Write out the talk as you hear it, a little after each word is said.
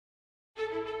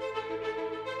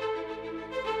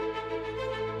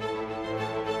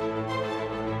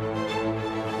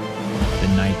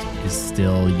is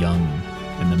still young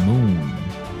and the moon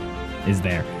is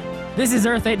there. This is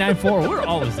Earth 894. We're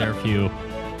always there for you.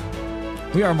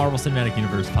 We are a Marvel Cinematic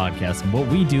Universe podcast, and what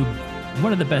we do,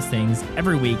 one of the best things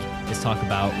every week, is talk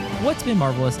about what's been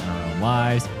marvelous in our own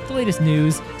lives, the latest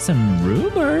news, some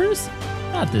rumors,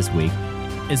 not this week,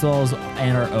 as well as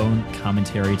and our own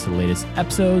commentary to the latest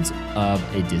episodes of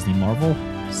a Disney Marvel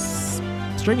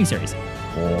streaming series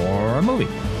or a movie,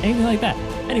 anything like that.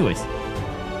 Anyways,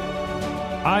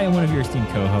 I am one of your esteemed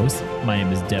co-hosts. My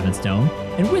name is Devin Stone,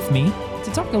 and with me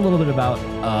to talk a little bit about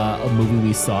a movie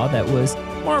we saw that was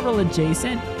Marvel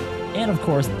adjacent, and of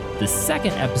course, the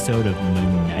second episode of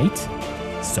Moon Knight,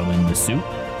 So in the Suit,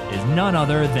 is none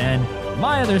other than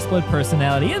my other split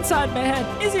personality inside my head.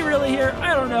 Is he really here?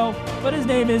 I don't know, but his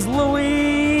name is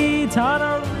Louis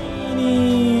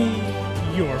Tanarini.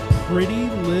 Your pretty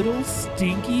little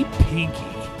stinky pinky.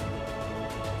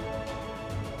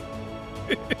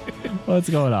 What's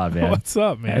going on, man? What's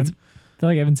up, man? I feel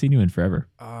like I haven't seen you in forever.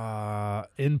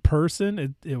 In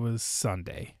person, it was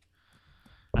Sunday.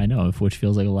 I know, which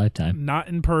feels like a lifetime. Not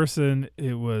in person,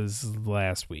 it was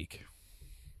last week.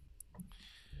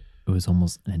 It was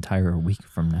almost an entire week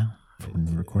from now from when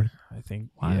we recorded. I think,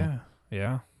 wow.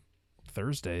 Yeah.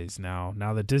 Thursdays now.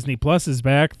 Now that Disney Plus is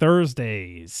back,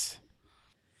 Thursdays.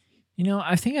 You know,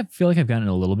 I feel like I've gotten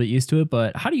a little bit used to it,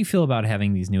 but how do you feel about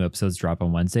having these new episodes drop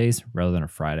on Wednesdays rather than a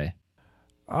Friday?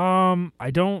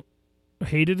 I don't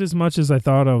hate it as much as I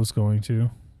thought I was going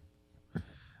to.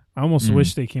 I almost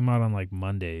wish they came out on like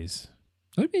Mondays.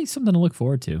 It would be something to look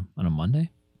forward to on a Monday.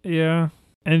 Yeah,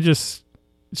 and just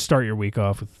start your week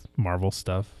off with Marvel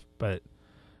stuff. But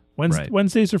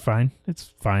Wednesdays are fine.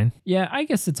 It's fine. Yeah, I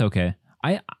guess it's okay.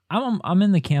 I'm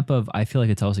in the camp of I feel like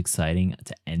it's always exciting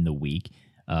to end the week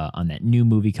on that new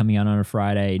movie coming out on a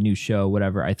Friday, new show,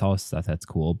 whatever. I thought that's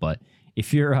cool. But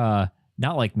if you're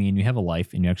not like me and you have a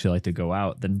life and you actually like to go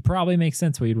out, then it probably makes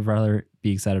sense where you'd rather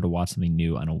be excited to watch something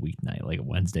new on a weeknight, like a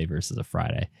Wednesday versus a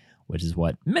Friday, which is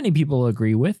what many people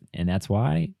agree with. And that's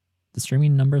why the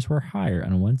streaming numbers were higher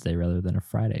on a Wednesday rather than a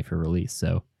Friday for release.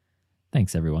 So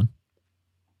thanks, everyone.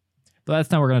 But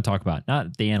that's not what we're going to talk about.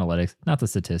 Not the analytics, not the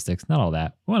statistics, not all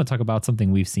that. We want to talk about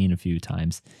something we've seen a few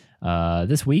times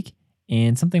this week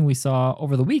and something we saw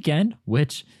over the weekend,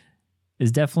 which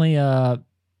is definitely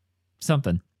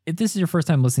something. If this is your first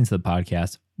time listening to the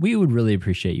podcast, we would really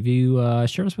appreciate if you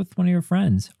share us with one of your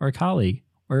friends or a colleague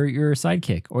or your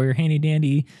sidekick or your handy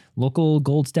dandy local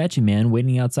gold statue man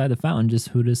waiting outside the fountain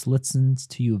who just listens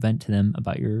to you vent to them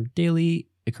about your daily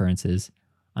occurrences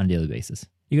on a daily basis.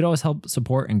 You could always help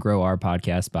support and grow our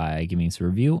podcast by giving us a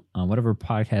review on whatever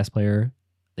podcast player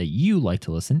that you like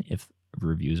to listen if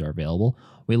reviews are available.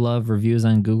 We love reviews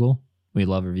on Google. We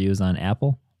love reviews on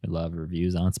Apple. We love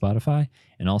reviews on Spotify,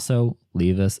 and also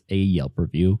leave us a Yelp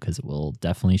review because we'll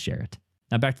definitely share it.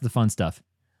 Now back to the fun stuff.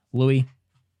 Louis,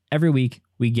 every week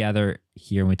we gather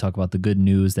here and we talk about the good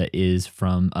news that is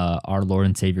from our Lord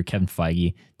and Savior Kevin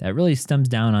Feige that really stems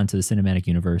down onto the cinematic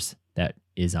universe that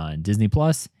is on Disney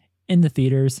Plus, in the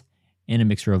theaters, and a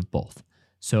mixture of both.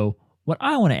 So what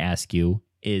I want to ask you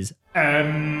is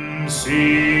MCU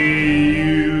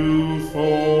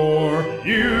for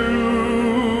you.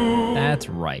 That's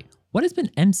right. What has been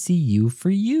MCU for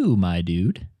you, my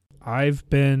dude? I've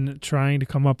been trying to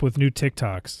come up with new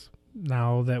TikToks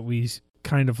now that we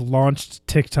kind of launched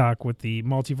TikTok with the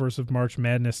Multiverse of March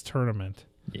Madness tournament.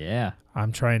 Yeah.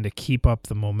 I'm trying to keep up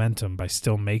the momentum by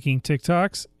still making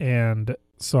TikToks. And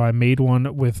so I made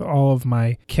one with all of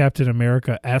my Captain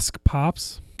America-esque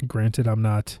pops. Granted, I'm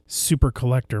not super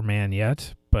collector man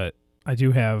yet, but I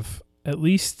do have at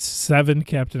least 7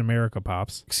 Captain America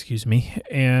pops,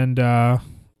 and I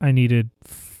needed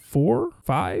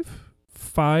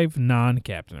 5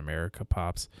 non-Captain America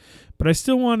pops, but I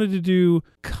still wanted to do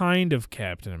kind of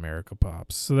Captain America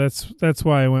pops, so that's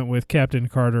why I went with Captain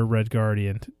Carter, Red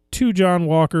Guardian, 2 John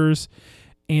Walkers,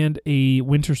 and a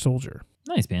Winter Soldier.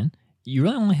 Nice, man. You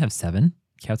really only have 7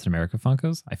 Captain America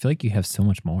Funkos? I feel like you have so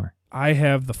much more. I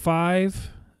have the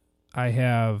 5. I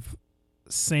have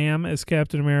Sam as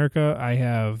Captain America. I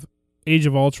have Age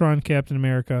of Ultron Captain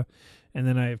America, and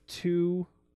then I have two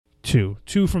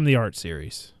from the art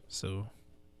series. So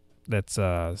that's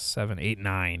 7, 8,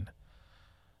 9.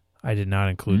 I did not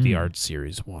include the art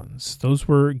series ones. Those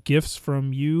were gifts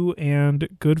from you and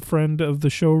good friend of the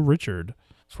show Richard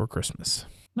for Christmas.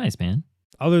 Nice, man.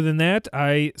 Other than that,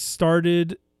 I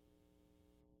started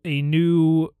a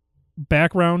new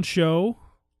background show.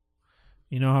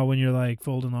 You know how when you're like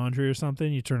folding laundry or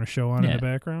something, you turn a show on in the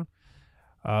background?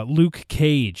 Luke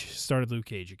Cage. Started Luke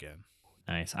Cage again.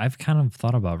 Nice. I've kind of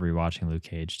thought about rewatching Luke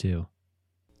Cage too.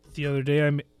 The other day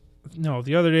I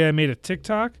made a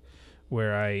TikTok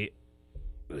where it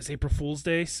was April Fool's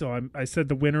Day, so I said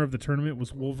the winner of the tournament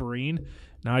was Wolverine.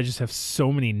 Now I just have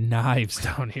so many knives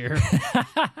down here.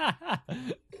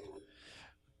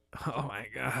 Oh my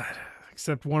god!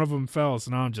 Except one of them fell,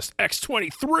 so now I'm just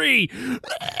X-23.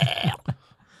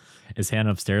 His hand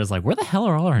upstairs, like, where the hell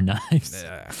are all our knives?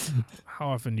 How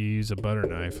often do you use a butter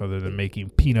knife other than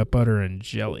making peanut butter and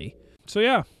jelly? So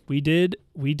yeah, we did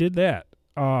that.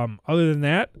 Other than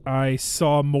that, I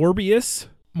saw Morbius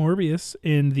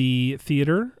in the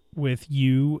theater with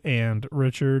you and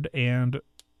Richard and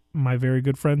my very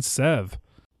good friend Sev.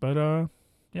 But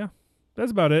yeah,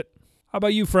 that's about it. How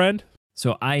about you, friend?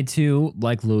 So I too,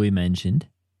 like Louis mentioned,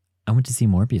 I went to see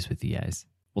Morbius with you guys.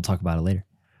 We'll talk about it later.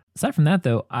 Aside from that,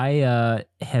 though, I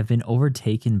have been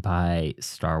overtaken by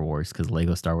Star Wars because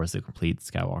Lego Star Wars: The Complete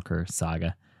Skywalker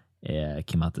Saga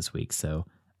came out this week. So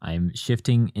I'm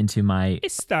shifting into my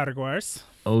Star Wars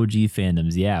OG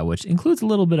fandoms, yeah, which includes a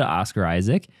little bit of Oscar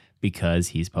Isaac because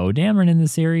he's Poe Dameron in the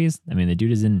series. I mean, the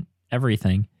dude is in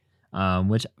everything,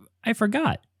 which I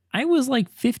forgot. I was like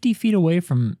 50 feet away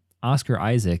from Oscar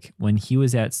Isaac when he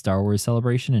was at Star Wars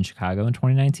Celebration in Chicago in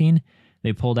 2019.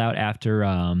 They pulled out after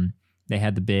they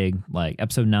had the big like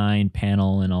episode 9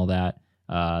 panel and all that.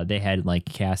 They had like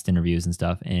cast interviews and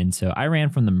stuff. And so I ran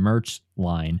from the merch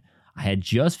line. I had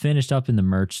just finished up in the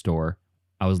merch store.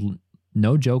 I was,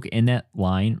 no joke, in that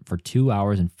line for 2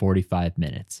 hours and 45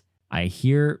 minutes. I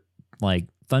hear like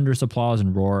thunderous applause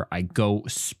and roar. I go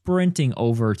sprinting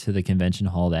over to the convention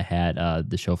hall that had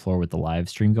the show floor with the live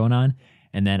stream going on.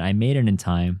 And then I made it in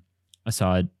time. I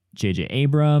saw J.J.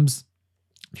 Abrams,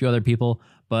 a few other people.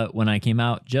 But when I came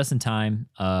out just in time,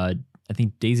 I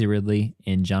think Daisy Ridley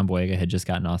and John Boyega had just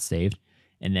gotten off stage.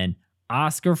 And then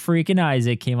Oscar freaking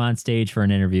Isaac came on stage for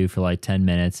an interview for like 10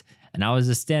 minutes. And I was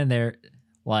just standing there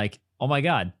like, oh my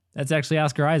God, that's actually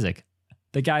Oscar Isaac.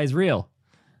 The guy is real.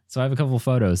 So I have a couple of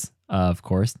photos, of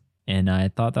course. And I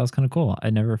thought that was kind of cool. I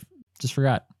never just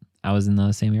forgot I was in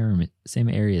the same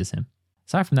area as him.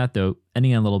 Aside from that, though,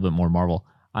 ending on a little bit more Marvel,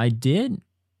 I did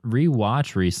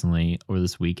rewatch recently over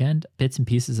this weekend bits and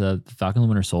pieces of Falcon and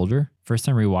the Winter Soldier. First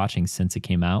time rewatching since it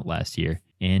came out last year.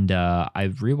 And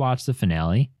I've rewatched the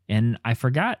finale, and I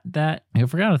forgot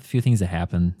a few things that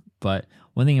happened, but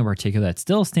one thing in particular that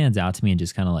still stands out to me and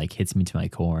just kind of like hits me to my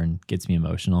core and gets me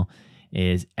emotional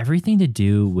is everything to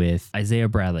do with Isaiah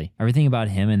Bradley. Everything about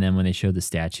him, and then when they showed the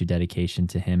statue dedication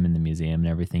to him in the museum and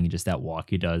everything, and just that walk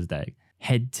he does, that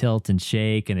head tilt and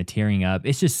shake and the tearing up.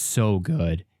 It's just so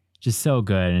good. Just so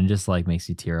good, and just like makes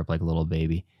you tear up like a little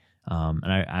baby. And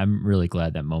I'm really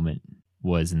glad that moment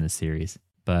was in the series.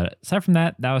 But aside from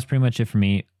that, that was pretty much it for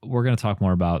me. We're going to talk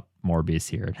more about Morbius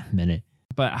here in a minute.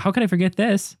 But how could I forget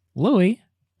this? Louis,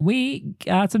 we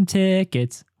got some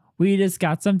tickets. We just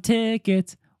got some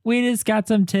tickets.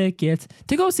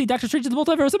 To go see Doctor Strange in the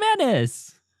Multiverse of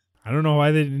Madness. I don't know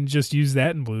why they didn't just use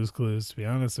that in Blue's Clues, to be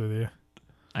honest with you.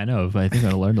 I know, but I think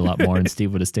I learned a lot more and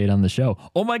Steve would have stayed on the show.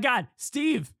 Oh my God,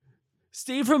 Steve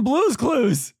from Blue's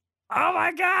Clues. Oh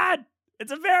my God,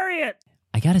 it's a variant.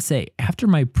 I got to say, after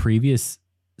my previous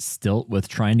stilt with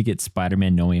trying to get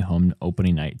Spider-Man No Way Home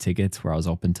opening night tickets, where I was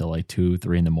open till like 2,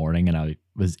 3 in the morning, and I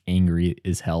was angry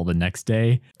as hell the next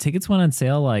day. Tickets went on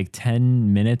sale like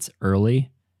 10 minutes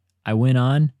early. I went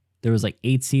on, there was like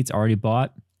 8 seats already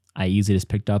bought. I easily just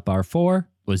picked up our 4,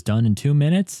 was done in 2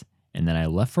 minutes, and then I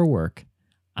left for work.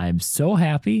 I'm so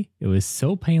happy. It was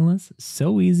so painless,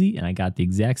 so easy, and I got the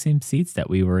exact same seats that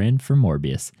we were in for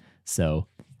Morbius. So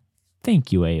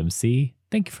thank you, AMC.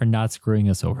 Thank you for not screwing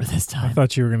us over this time. I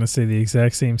thought you were going to say the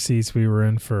exact same seats we were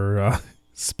in for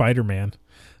Spider-Man.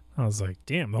 I was like,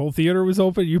 damn, the whole theater was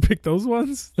open. You picked those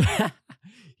ones?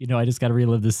 You know, I just got to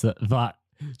relive this thought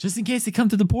just in case they come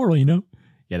to the portal, you know?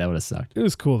 Yeah, that would have sucked. It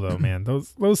was cool, though, man.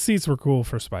 Those seats were cool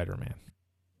for Spider-Man.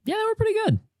 Yeah, they were pretty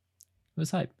good. It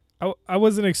was hype. I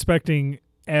wasn't expecting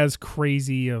as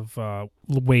crazy of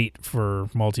wait for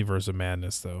Multiverse of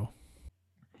Madness, though.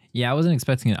 Yeah, I wasn't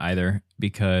expecting it either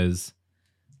because,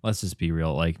 let's just be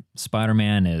real, like,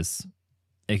 Spider-Man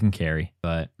it can carry.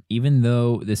 But even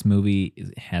though this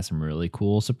movie has some really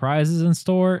cool surprises in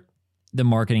store, the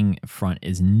marketing front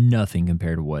is nothing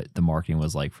compared to what the marketing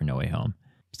was like for No Way Home.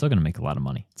 Still going to make a lot of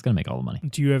money. It's going to make all the money.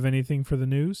 Do you have anything for the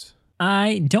news?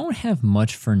 I don't have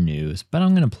much for news, but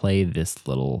I'm going to play this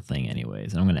little thing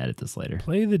anyways, and I'm going to edit this later.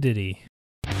 Play the ditty.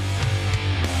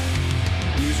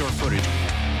 News or footage.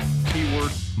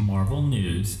 Keyword Marvel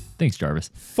News. Thanks, Jarvis.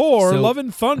 Thor Love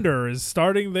and Thunder is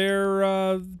starting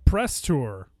their press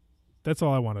tour. That's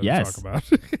all I wanted to talk about.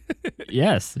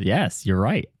 Yes, you're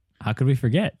right. How could we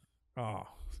forget? Oh,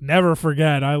 never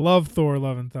forget. I love Thor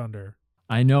Love and Thunder.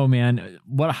 I know, man.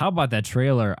 How about that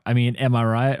trailer? I mean, am I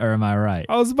right or am I right?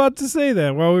 I was about to say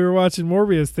that while we were watching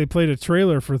Morbius, they played a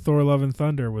trailer for Thor: Love and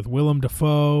Thunder with Willem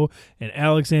Dafoe and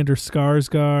Alexander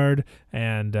Skarsgård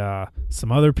and some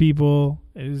other people.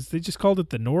 They just called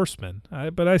it The Norseman.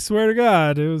 But I swear to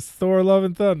God, it was Thor: Love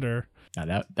and Thunder.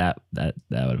 Yeah, that would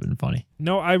have been funny.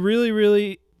 No, I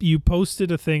really, you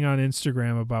posted a thing on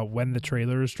Instagram about when the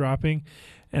trailer is dropping,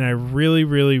 and I really,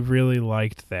 really, really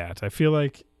liked that. I feel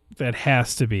like that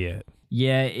has to be it.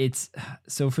 Yeah, it's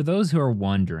so for those who are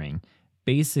wondering,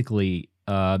 basically,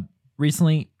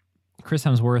 recently Chris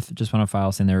Hemsworth just went on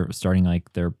file saying they're starting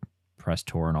like their press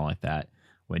tour and all like that,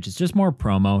 which is just more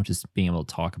promo, just being able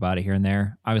to talk about it here and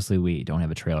there. Obviously, we don't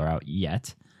have a trailer out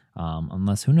yet,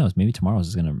 unless who knows, maybe tomorrow's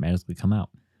is going to magically come out.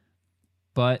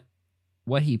 But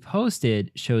what he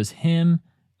posted shows him,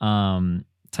 Taika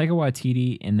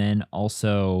Waititi, and then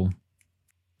also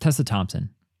Tessa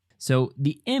Thompson. So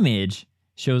the image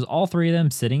shows all three of them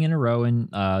sitting in a row in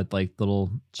like little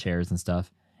chairs and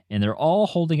stuff, and they're all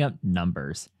holding up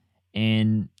numbers.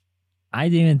 And I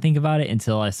didn't even think about it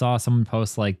until I saw someone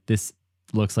post like, this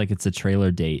looks like it's a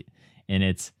trailer date, and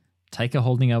it's Taika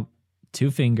holding up 2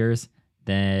 fingers.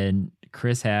 Then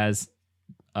Chris has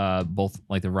both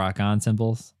like the rock on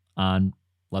symbols on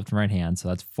left and right hand, so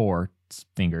that's 4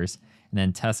 fingers. And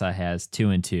then Tessa has 2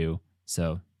 and 2,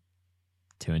 so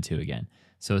 2 and 2 again.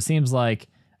 So it seems like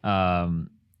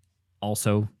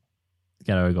also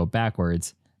got to go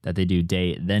backwards, that they do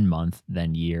date, then month,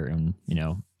 then year, and,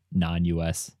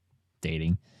 non-US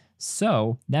dating.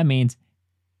 So that means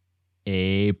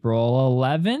April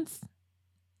 11th,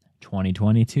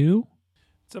 2022.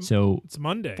 It's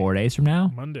Monday. 4 days from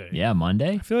now. Monday. Yeah,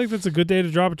 Monday. I feel like that's a good day to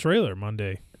drop a trailer,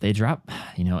 Monday. They drop,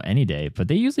 any day, but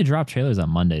they usually drop trailers on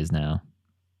Mondays now.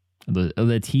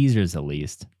 The teasers, at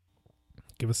least.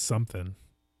 Give us something.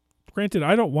 Granted,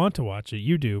 I don't want to watch it.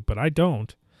 You do, but I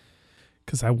don't,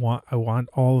 because I want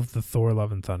all of the Thor: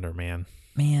 Love and Thunder, man.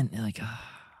 Man, like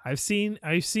I've seen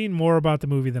more about the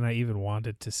movie than I even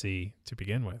wanted to see to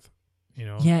begin with.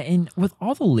 Yeah, and with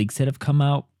all the leaks that have come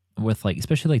out, with like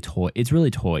especially like it's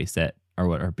really toys that are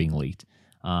what are being leaked.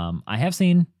 I have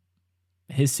seen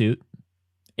his suit.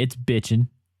 It's bitchin'.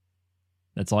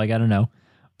 That's all I got to know.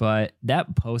 But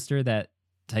that poster that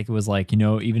Taika was like,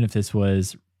 even if this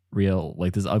was real,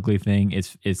 like this ugly thing,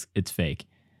 it's fake.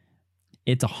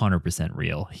 It's 100%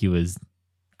 real.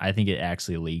 I think it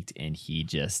actually leaked, and he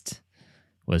just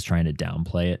was trying to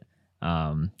downplay it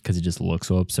because it just looks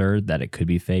so absurd that it could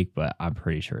be fake, but I'm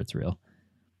pretty sure it's real.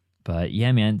 But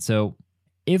yeah, man. So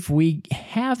if we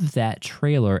have that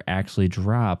trailer actually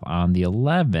drop on the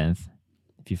 11th,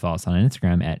 if you follow us on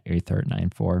Instagram at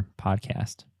AirThird94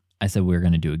 podcast, I said we were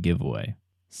going to do a giveaway.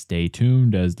 Stay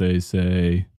tuned, as they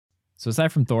say. So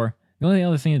aside from Thor, the only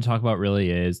other thing to talk about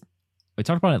really is, we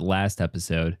talked about it last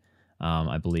episode,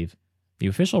 I believe, the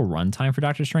official runtime for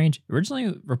Doctor Strange.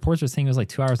 Originally, reports were saying it was like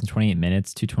 2 hours and 28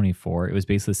 minutes, 2:24. It was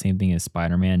basically the same thing as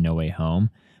Spider-Man No Way Home.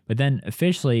 But then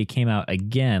officially it came out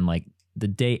again like the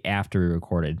day after we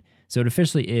recorded. So it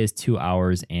officially is 2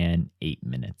 hours and 8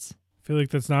 minutes. I feel like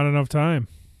that's not enough time.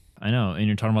 I know, and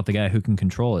you're talking about the guy who can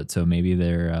control it, so maybe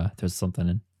there's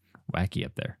something wacky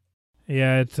up there.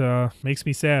 Yeah, it makes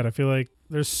me sad. I feel like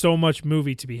there's so much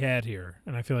movie to be had here,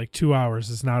 and I feel like 2 hours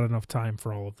is not enough time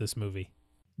for all of this movie.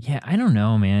 Yeah, I don't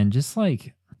know, man. Just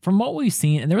like from what we've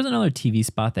seen, and there was another TV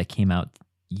spot that came out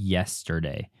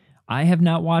yesterday. I have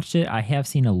not watched it. I have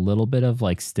seen a little bit of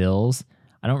like stills.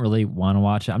 I don't really want to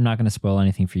watch it. I'm not going to spoil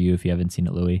anything for you if you haven't seen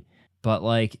it, Louis. But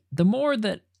like the more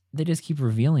that they just keep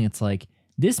revealing, it's like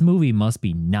this movie must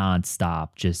be nonstop,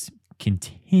 just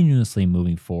continuously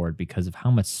moving forward because of how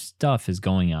much stuff is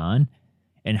going on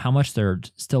and how much they're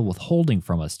still withholding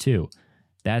from us too.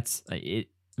 That's it.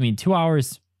 I mean, 2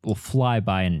 hours will fly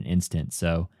by in an instant.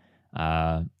 So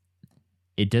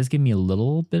it does give me a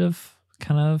little bit of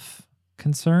kind of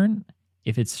concern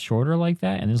if it's shorter like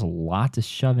that and there's a lot to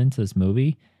shove into this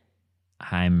movie.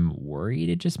 I'm worried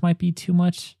it just might be too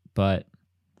much, but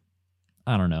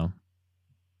I don't know.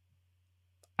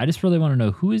 I just really want to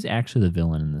know who is actually the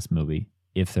villain in this movie,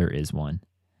 if there is one.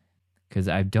 Because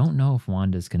I don't know if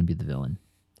Wanda's going to be the villain.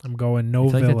 I'm going no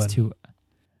villain. Like that's too.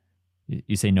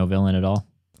 You say no villain at all?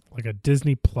 Like a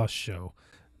Disney Plus show.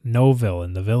 No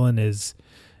villain. The villain is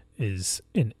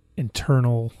an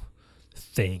internal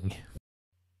thing.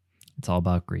 It's all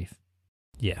about grief.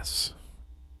 Yes.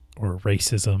 Or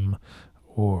racism,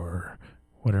 or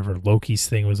whatever Loki's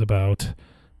thing was about.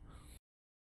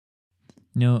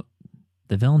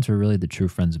 The villains are really the true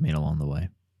friends made along the way.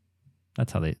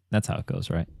 That's how it goes,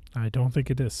 right? I don't think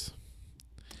it is.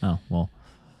 Oh, well.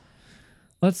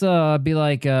 Let's be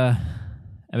like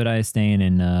But I staying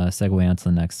in segue on to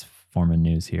the next form of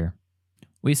news here.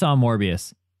 We saw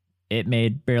Morbius. It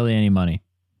made barely any money.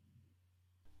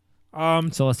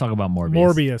 So let's talk about Morbius.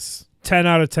 Morbius, 10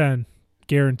 out of 10,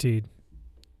 guaranteed.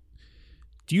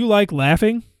 Do you like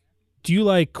laughing? Do you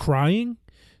like crying?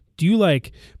 Do you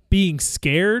like being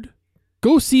scared?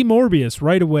 Go see Morbius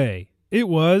right away. It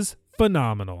was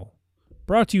phenomenal.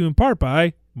 Brought to you in part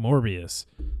by Morbius.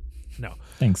 No.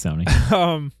 Thanks, Sony.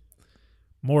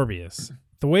 Morbius.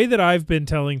 The way that I've been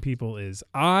telling people is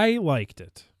I liked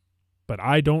it, but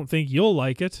I don't think you'll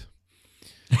like it.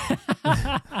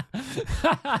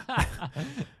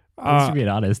 Let's be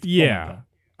honest. Yeah.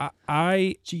 Oh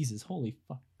I Jesus, holy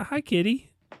fuck. Hi,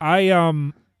 Kitty. I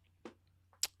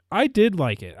did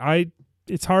like it.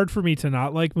 It's hard for me to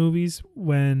not like movies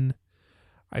when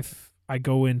I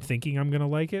go in thinking I'm gonna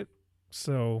like it.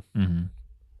 So,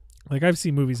 like I've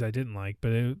seen movies I didn't like,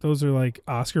 but those are like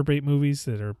Oscar bait movies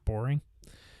that are boring.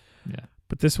 Yeah.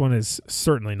 But this one is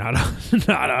certainly not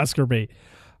not Oscar bait.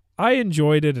 I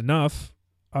enjoyed it enough.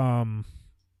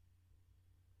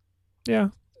 Yeah,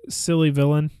 silly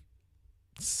villain,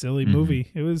 silly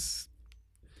movie. It was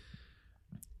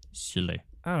silly.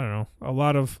 I don't know. A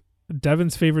lot of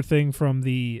Devin's favorite thing from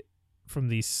the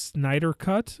Snyder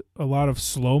cut. A lot of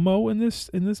slow mo in this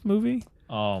movie.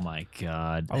 Oh my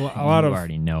god! A lot of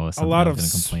already know something a lot I was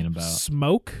of going to complain about.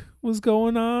 Smoke was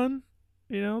going on.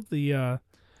 You know the.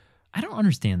 I don't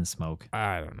understand the smoke.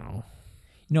 I don't know.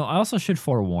 You know, I also should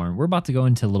forewarn. We're about to go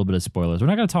into a little bit of spoilers. We're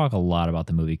not going to talk a lot about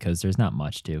the movie because there's not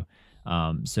much to.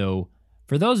 So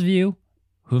for those of you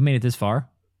who have made it this far,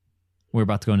 we're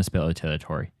about to go into spoiler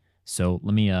territory. So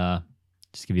let me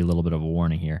just give you a little bit of a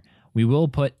warning here. We will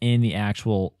put in the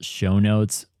actual show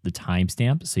notes the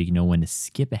timestamp so you can know when to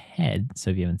skip ahead. So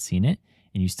if you haven't seen it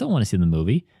and you still want to see the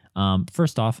movie,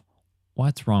 first off,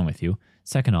 what's wrong with you?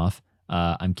 Second off,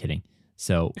 I'm kidding.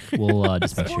 So we'll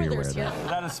just make sure you're aware of that. Is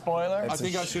that a spoiler? I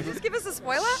think I should. Just give us a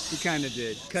spoiler? You kind of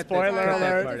did. Cut Spoiler that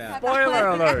alert. part out. Spoiler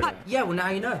alert. Yeah, well, now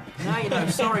you know. Now you know.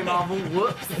 Sorry, Marvel.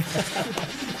 Whoops.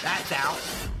 That's out.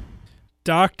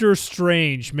 Doctor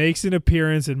Strange makes an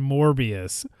appearance in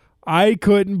Morbius. I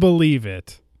couldn't believe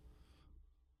it.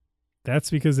 That's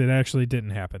because it actually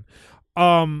didn't happen.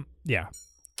 Yeah.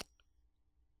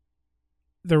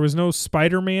 There was no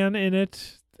Spider-Man in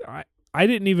it. I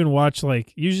didn't even watch,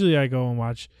 like, usually I go and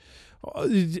watch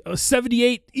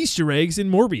 78 Easter eggs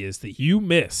in Morbius that you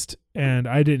missed. And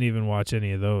I didn't even watch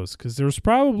any of those because there's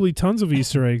probably tons of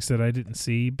Easter eggs that I didn't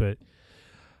see. But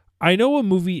I know a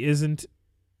movie isn't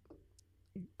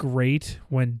great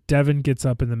when Devin gets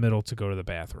up in the middle to go to the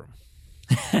bathroom.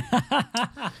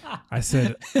 I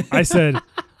said,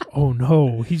 oh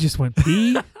no, he just went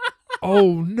pee.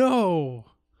 Oh no.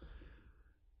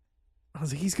 I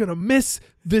was like, he's going to miss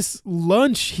this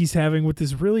lunch he's having with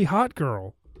this really hot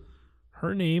girl.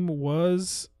 Her name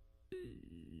was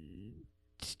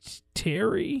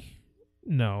Terry?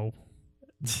 No.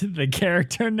 The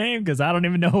character name? Because I don't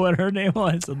even know what her name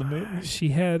was in the movie. She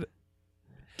had...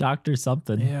 Doctor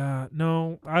something. Yeah,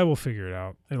 no, I will figure it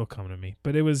out. It'll come to me.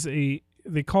 But it was they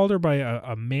called her by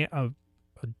a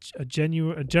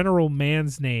general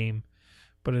man's name,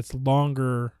 but it's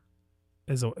longer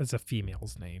as a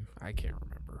female's name. I can't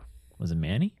remember. Was it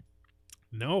Manny?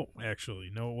 No,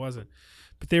 actually, no, it wasn't.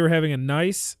 But they were having a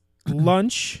nice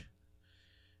lunch,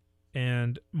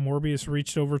 and Morbius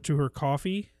reached over to her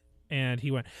coffee, and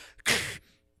he went,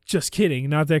 "Just kidding,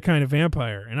 not that kind of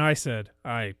vampire." And I said,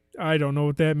 I don't know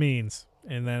what that means.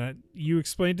 And then you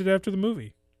explained it after the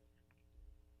movie.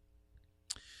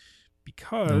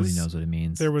 Because nobody knows what it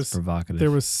means. It's provocative.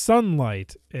 There was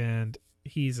sunlight, and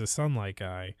he's a sunlight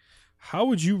guy. How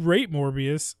would you rate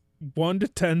Morbius? 1 to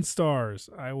 10 stars.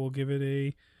 I will give it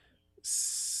a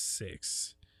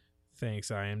 6. Thanks,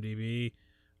 IMDb.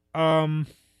 But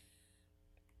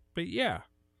yeah,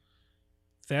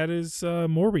 that is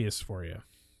Morbius for you.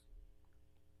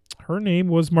 Her name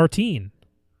was Martine.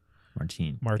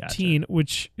 Martine, gotcha.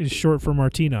 Which is short for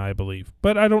Martina, I believe,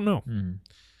 but I don't know.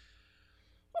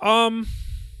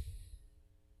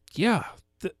 Yeah,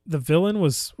 the villain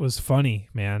was funny,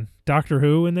 man. Doctor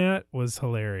Who in that was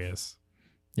hilarious.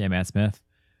 Yeah, Matt Smith.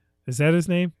 Is that his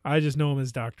name? I just know him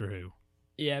as Doctor Who.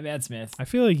 Yeah, Matt Smith. I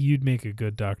feel like you'd make a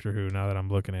good Doctor Who now that I'm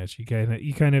looking at you.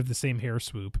 You kind of have the same hair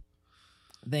swoop.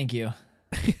 Thank you.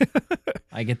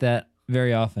 I get that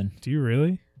very often. Do you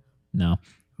really? No.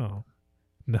 Oh.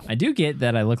 No. I do get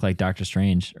that I look like Doctor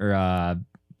Strange or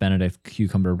Benedict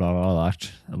Cucumber blah, blah, blah,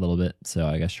 a little bit. So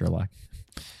I guess Sherlock.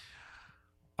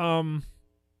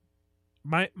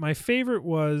 My favorite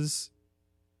was,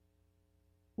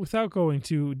 without going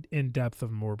too in depth of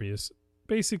Morbius,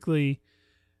 basically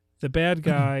the bad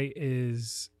guy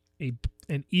is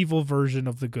an evil version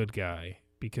of the good guy,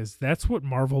 because that's what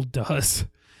Marvel does.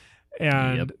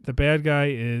 And the bad guy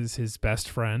is his best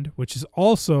friend, which is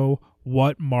also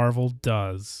what Marvel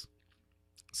does.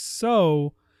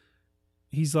 So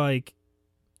he's like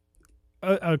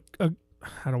I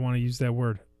don't want to use that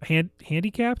word.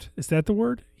 Handicapped? Is that the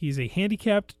word? He's a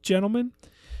handicapped gentleman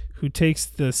who takes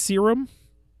the serum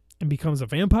and becomes a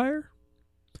vampire.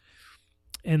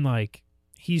 And like,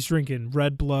 he's drinking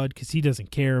red blood because he doesn't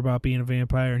care about being a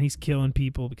vampire, and he's killing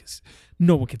people because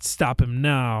no one can stop him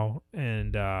now.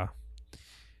 And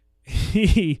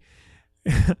his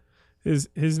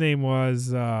name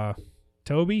was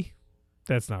Toby.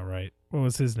 That's not right. What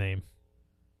was his name?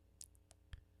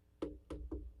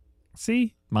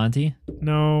 See? Monty?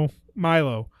 No,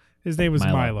 Milo. His name was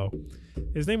Milo.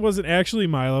 His name wasn't actually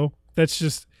Milo. That's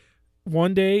just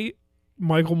one day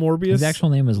Michael Morbius. His actual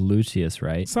name was Lucius,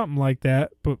 right? Something like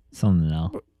that. But something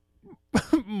else.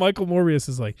 Michael Morbius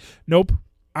is like, nope,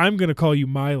 I'm going to call you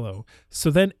Milo. So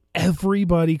then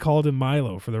everybody called him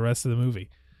Milo for the rest of the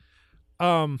movie.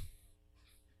 But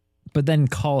then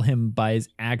call him by his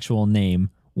actual name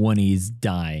when he's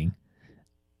dying.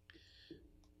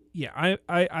 Yeah,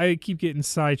 I keep getting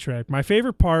sidetracked. My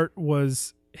favorite part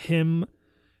was him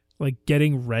like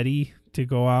getting ready to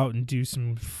go out and do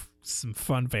some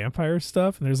fun vampire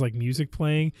stuff, and there's like music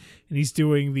playing, and he's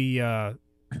doing the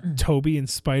Toby and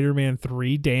Spider-Man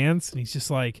 3 dance, and he's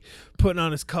just like putting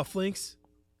on his cufflinks.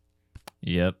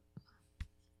 Yep.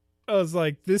 I was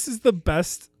like, this is the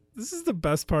best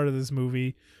part of this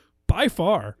movie by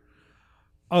far,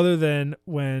 other than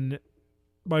when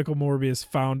Michael Morbius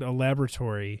found a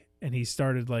laboratory and he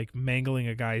started like mangling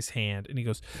a guy's hand, and he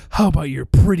goes, "How about your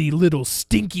pretty little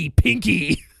stinky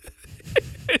pinky?"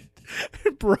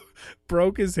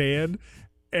 broke his hand,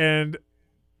 and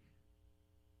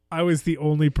I was the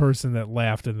only person that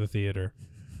laughed in the theater.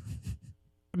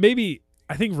 Maybe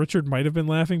I think Richard might have been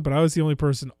laughing, but I was the only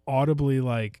person audibly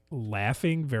like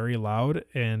laughing very loud,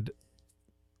 and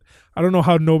I don't know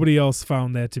how nobody else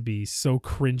found that to be so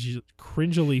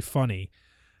cringily funny.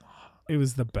 It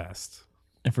was the best.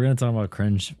 If we're going to talk about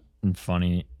cringe and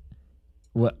funny,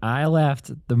 what I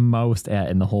laughed the most at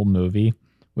in the whole movie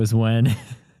was when,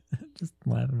 just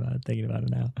laughing about it, thinking about it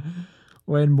now,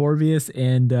 when Morbius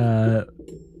and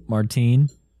Martine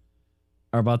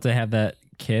are about to have that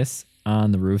kiss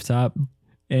on the rooftop.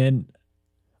 And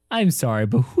I'm sorry,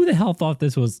 but who the hell thought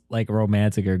this was like a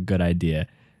romantic or good idea?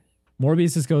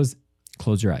 Morbius just goes,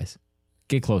 "Close your eyes.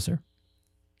 Get closer.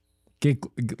 Get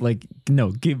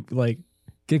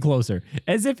closer."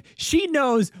 As if she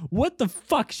knows what the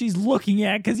fuck she's looking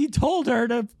at, because he told her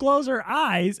to close her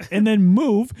eyes and then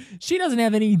move. She doesn't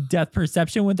have any depth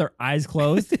perception with her eyes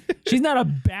closed. She's not a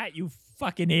bat, you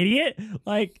fucking idiot.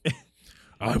 Like,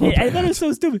 I thought it was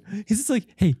so stupid. He's just like,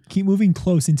 "Hey, keep moving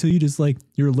close until you just like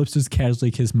your lips just casually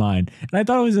kiss mine." And I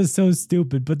thought it was just so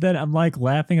stupid. But then I'm like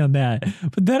laughing on that.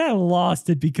 But then I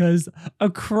lost it because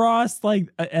across like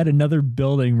at another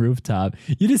building rooftop,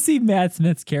 you just see Matt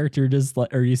Smith's character just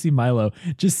like, or you see Milo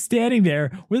just standing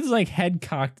there with his like head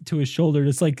cocked to his shoulder,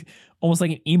 just like almost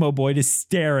like an emo boy, just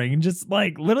staring and just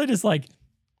like literally just like.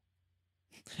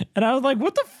 And I was like,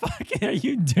 "What the fuck are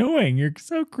you doing? You're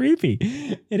so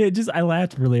creepy." And I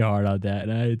laughed really hard on that.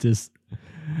 And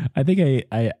I think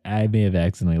I may have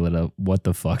accidentally let a "what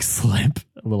the fuck" slip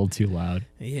a little too loud.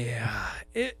 Yeah.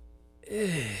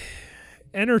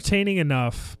 Entertaining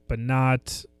enough, but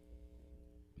not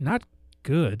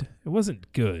good. It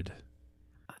wasn't good.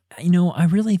 You know, I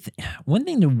really, one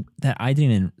thing that I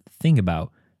didn't think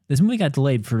about, this movie got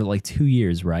delayed for like 2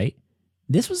 years, right?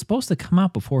 This was supposed to come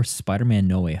out before Spider-Man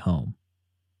No Way Home.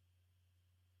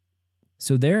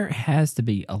 So there has to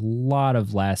be a lot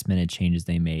of last minute changes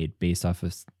they made based off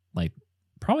of like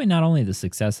probably not only the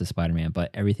success of Spider-Man,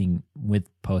 but everything with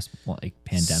post like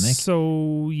pandemic.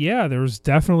 So yeah, there was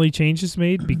definitely changes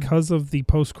made because of the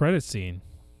post-credit scene.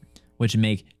 Which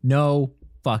make no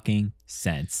fucking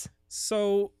sense.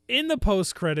 So in the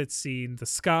post-credit scene, the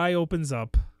sky opens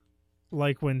up.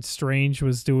 Like when Strange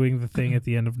was doing the thing at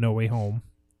the end of No Way Home.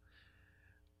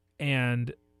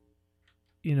 And,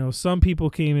 you know, some people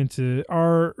came into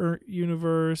our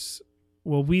universe.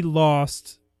 Well, we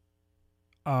lost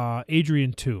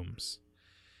Adrian Toomes.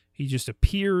 He just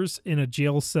appears in a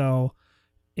jail cell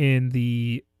in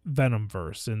the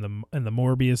Venomverse, in the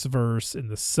Morbius verse, in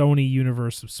the Sony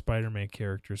universe of Spider-Man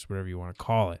characters, whatever you want to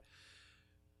call it.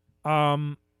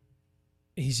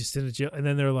 He's just in a jail, and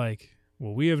then they're like,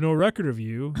 "Well, we have no record of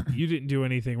you. You didn't do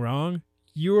anything wrong.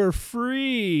 You're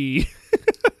free."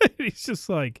 He's just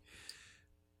like,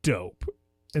 dope.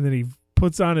 And then he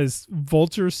puts on his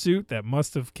vulture suit that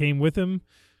must have came with him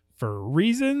for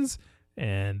reasons,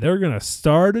 and they're going to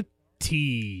start a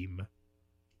team.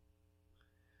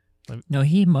 No,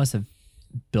 he must have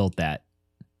built that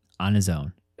on his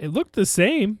own. It looked the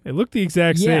same. It looked the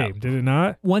exact same, did it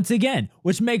not? Once again,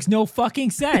 which makes no fucking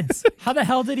sense. How the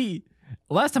hell did he?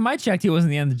 Last time I checked, he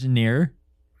wasn't the engineer.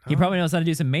 He probably knows how to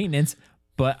do some maintenance,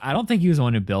 but I don't think he was the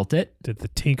one who built it. Did the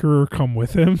Tinkerer come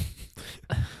with him?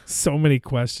 So many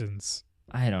questions.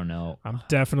 I don't know. I'm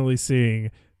definitely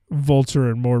seeing Vulture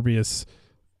and Morbius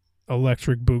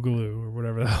Electric Boogaloo or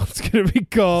whatever the hell it's going to be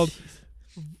called.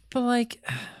 But like,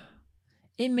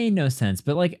 it made no sense.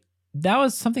 But like, that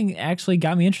was something that actually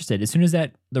got me interested. As soon as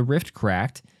the rift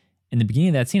cracked in the beginning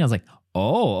of that scene, I was like,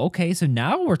 oh, okay, so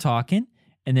now we're talking.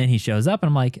 And then he shows up and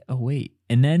I'm like, oh, wait.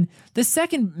 And then the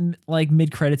second like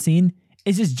mid-credit scene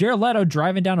is just Jared Leto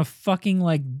driving down a fucking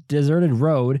like deserted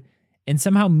road and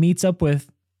somehow meets up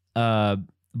with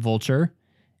Vulture.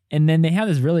 And then they have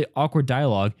this really awkward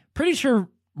dialogue. Pretty sure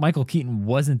Michael Keaton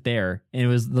wasn't there. And it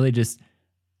was literally just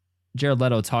Jared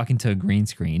Leto talking to a green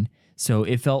screen. So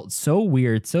it felt so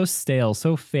weird, so stale,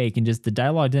 so fake, and just the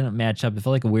dialogue didn't match up. It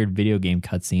felt like a weird video game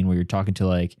cutscene where you're talking to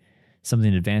like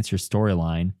something to advance your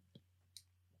storyline.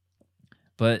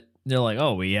 But they're like,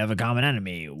 oh, we have a common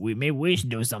enemy. Maybe we should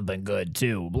do something good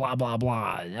too. Blah, blah,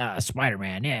 blah.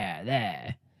 Spider-Man, yeah, that.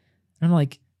 And I'm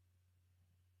like,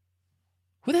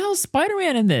 who the hell is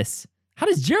Spider-Man in this? How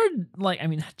does Jared, not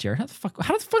Jared, how the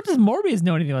fuck does Morbius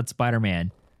know anything about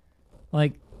Spider-Man?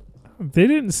 Like, they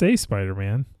didn't say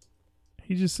Spider-Man.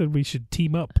 He just said we should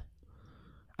team up.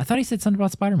 I thought he said something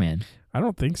about Spider-Man. I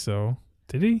don't think so.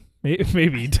 Did he?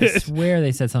 Maybe he I did. swear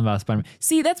they said something about Spider-Man.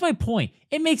 See, that's my point.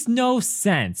 It makes no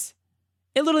sense.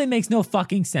 It literally makes no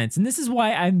fucking sense. And this is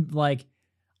why I'm like,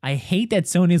 I hate that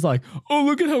Sony's like, oh,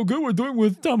 look at how good we're doing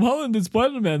with Tom Holland and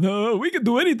Spider-Man. We can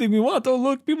do anything we want. Oh,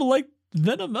 look, people like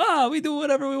Venom. We do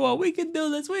whatever we want. We can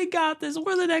do this. We got this.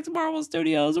 We're the next Marvel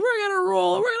Studios. We're going to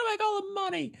rule. We're going to make all the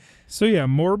money. So yeah,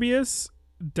 Morbius,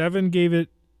 Devin gave it.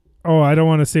 Oh, I don't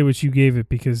want to say what you gave it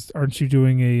because aren't you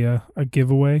doing a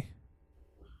giveaway?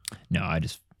 No, I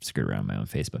just screwed around my own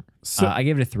Facebook. So, I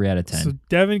gave it a 3 out of 10. So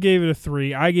Devin gave it a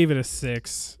 3. I gave it a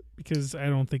 6 because I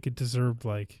don't think it deserved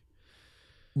like.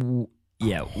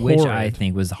 Yeah, which I horrid.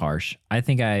 think was harsh. I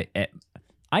think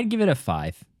I'd give it a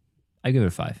 5. I give it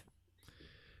a 5.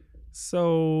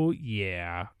 So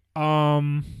yeah,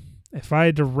 if I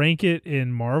had to rank it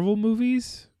in Marvel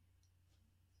movies,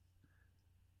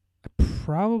 I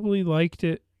probably liked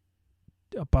it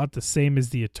about the same as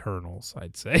the Eternals.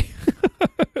 I'd say,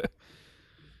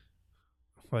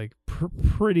 like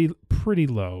pretty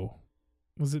low.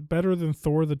 Was it better than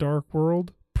Thor: The Dark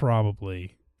World?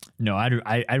 Probably. No,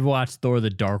 I'd watch Thor: The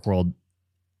Dark World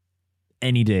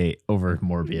any day over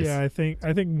Morbius. Yeah, I think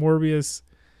Morbius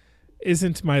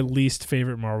isn't my least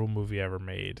favorite Marvel movie ever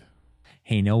made.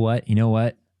 Hey, you know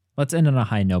what? Let's end on a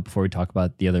high note before we talk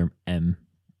about the other M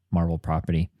Marvel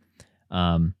property.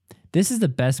 This is the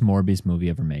best Morbius movie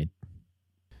ever made.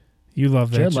 You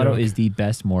love that Jared Leto joke. is the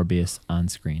best Morbius on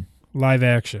screen. Live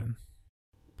action.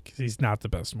 Because he's not the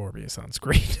best Morbius on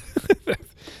screen.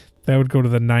 That would go to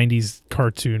the 90s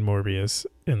cartoon Morbius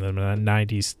in the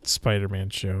 90s Spider-Man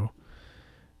show,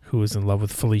 who was in love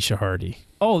with Felicia Hardy.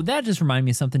 Oh, that just reminded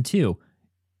me of something too.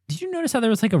 Did you notice how there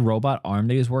was like a robot arm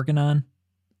that he was working on?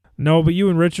 No, but you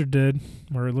and Richard did,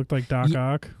 where it looked like Doc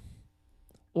Ock.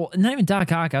 Well, not even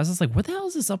Doc Ock. I was just like, what the hell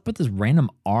is this up with this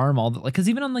random arm? Because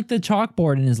even on like the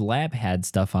chalkboard in his lab had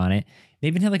stuff on it. They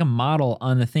even had like a model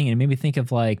on the thing, and it made me think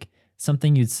of like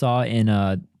something you saw in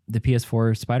the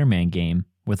PS4 Spider-Man game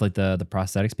with like the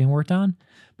prosthetics being worked on.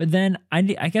 But then I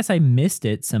guess I missed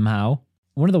it somehow.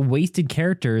 One of the wasted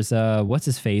characters, what's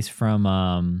his face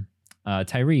from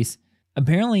Tyrese,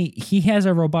 apparently he has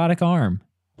a robotic arm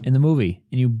in the movie,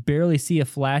 and you barely see a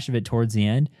flash of it towards the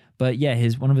end. But yeah,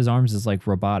 one of his arms is like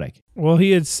robotic. Well,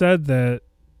 he had said that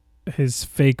his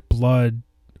fake blood,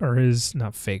 or his,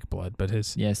 not fake blood, but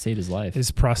his saved his life. his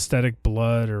prosthetic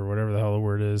blood, or whatever the hell the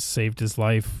word is, saved his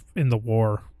life in the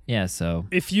war. Yeah, so.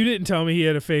 If you didn't tell me he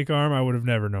had a fake arm, I would have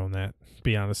never known that, to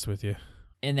be honest with you.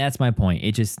 And that's my point.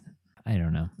 It just, I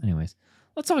don't know. Anyways,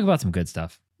 let's talk about some good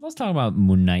stuff. Let's talk about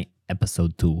Moon Knight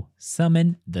Episode 2,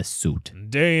 Summon the Suit.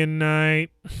 Day and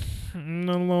night, the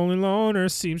lonely loner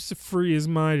seems to free his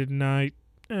mind at night.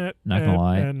 Not gonna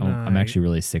lie, I'm actually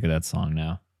really sick of that song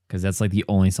now, because that's like the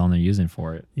only song they're using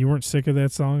for it. You weren't sick of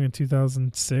that song in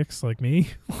 2006 like me?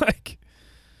 Like,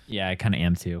 yeah, I kind of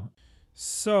am too.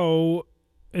 So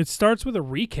it starts with a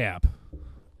recap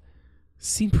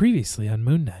seen previously on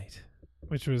Moon Knight,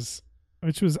 which was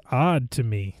odd to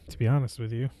me, to be honest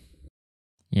with you.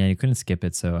 Yeah, you couldn't skip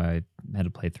it, so I had to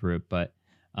play through it. But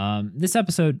this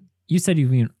episode, you said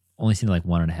you've only seen it like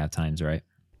 1.5 times, right?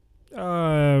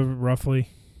 Roughly.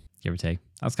 Give or take.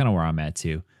 That's kind of where I'm at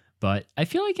too. But I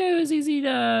feel like it was easy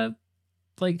to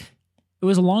like. It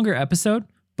was a longer episode,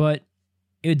 but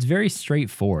it's very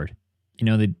straightforward. You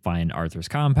know, they find Arthur's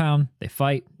compound, they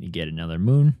fight, you get another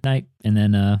moon night, and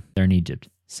then they're in Egypt.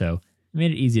 So it made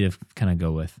it easy to kind of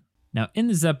go with. Now, in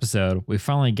this episode, we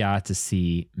finally got to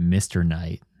see Mr.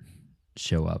 Knight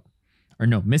show up. Or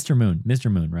no, Mr. Moon.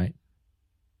 Mr. Moon, right?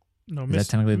 No, Is that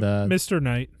technically the Mr.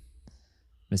 Knight.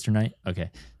 Mr. Knight?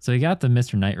 Okay. So we got the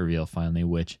Mr. Knight reveal finally,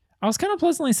 which I was kind of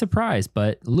pleasantly surprised.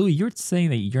 But Louis, you're saying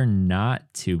that you're not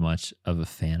too much of a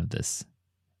fan of this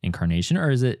incarnation,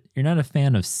 or is it you're not a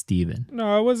fan of Steven?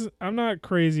 No, I'm not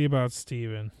crazy about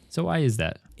Steven. So why is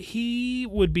that? He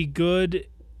would be good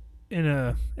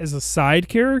as a side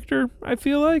character, I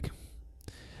feel like.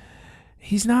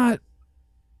 He's not.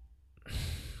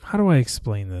 How do I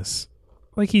explain this?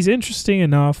 Like, he's interesting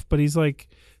enough, but he's like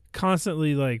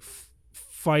constantly like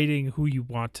fighting who you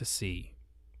want to see.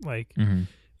 Like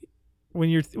when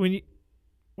you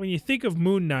think of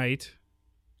Moon Knight,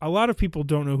 a lot of people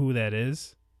don't know who that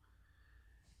is.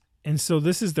 And so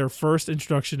this is their first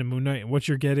introduction to Moon Knight, and what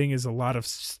you're getting is a lot of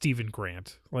Stephen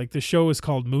Grant. Like, the show is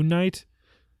called Moon Knight.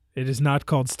 It is not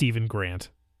called Stephen Grant.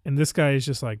 And this guy is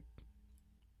just like,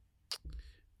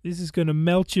 this is going to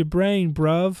melt your brain,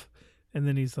 bruv. And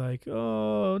then he's like,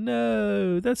 oh,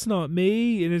 no, that's not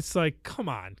me. And it's like, come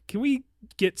on, can we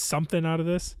get something out of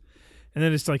this? And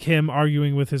then it's like him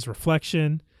arguing with his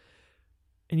reflection.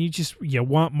 And you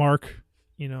want Mark,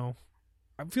 you know.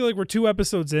 I feel like we're 2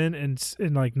 episodes in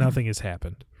and like nothing has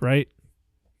happened, right?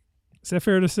 Is that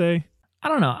fair to say? I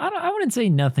don't know. I wouldn't say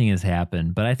nothing has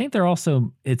happened, but I think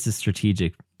it's a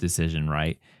strategic decision,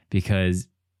 right? Because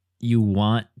you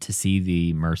want to see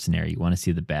the mercenary, you want to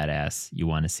see the badass, you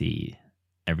want to see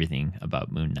everything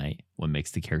about Moon Knight, what makes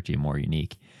the character more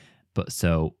unique. But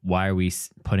so why are we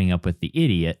putting up with the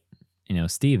idiot,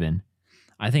 Steven?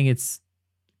 I think it's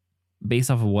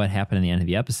based off of what happened in the end of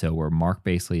the episode, where Mark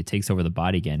basically takes over the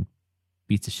body again,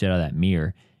 beats the shit out of that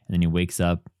mirror, and then he wakes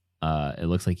up. It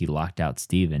looks like he locked out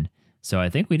Steven. So I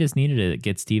think we just needed to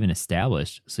get Steven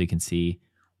established so you can see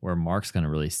where Mark's going to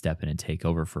really step in and take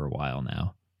over for a while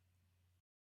now.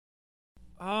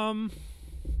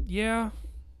 Yeah.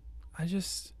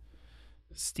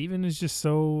 Steven is just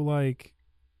so, like,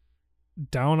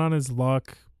 down on his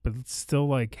luck, but it's still,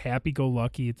 like,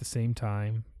 happy-go-lucky at the same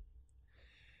time.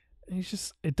 And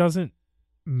it doesn't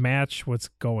match what's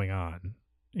going on,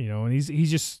 and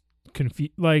he's just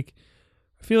confused. Like,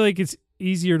 I feel like it's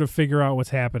easier to figure out what's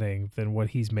happening than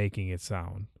what he's making it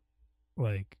sound.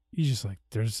 Like, he's just like,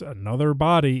 there's another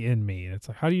body in me. And it's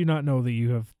like, how do you not know that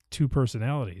you have 2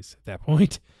 personalities at that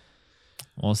point?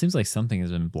 Well, it seems like something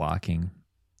has been blocking.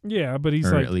 Yeah, but he's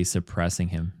or like, at least suppressing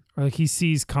him. Or like, he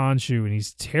sees Khonshu and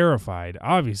he's terrified.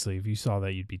 Obviously, if you saw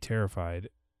that, you'd be terrified.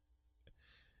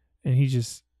 And he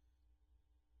just,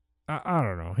 I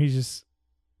don't know. He's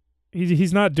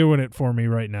not doing it for me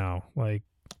right now. Like,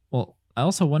 well, I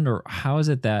also wonder, how is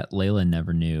it that Layla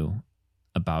never knew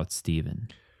about Steven?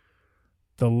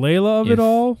 The Layla of it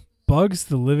all bugs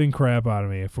the living crap out of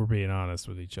me, if we're being honest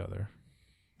with each other.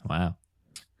 Wow.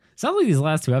 Sounds like these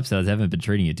last 2 episodes haven't been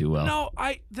treating you too well. No,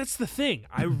 that's the thing.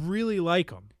 I really like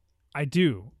them. I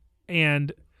do.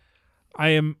 And I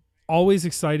am always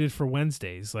excited for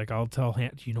Wednesdays. Like, I'll tell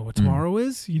Han, do you know what tomorrow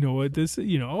is? You know what this,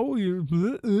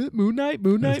 Moon Knight.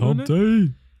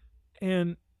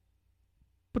 And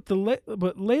but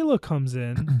Layla comes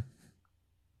in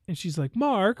and she's like,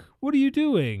 Mark, what are you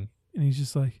doing? And he's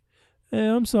just like, hey,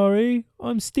 I'm sorry,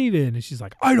 I'm Steven. And she's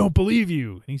like, I don't believe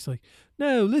you. And he's like,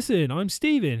 no, listen, I'm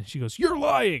Steven. And she goes, you're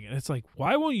lying. And it's like,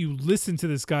 why won't you listen to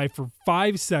this guy for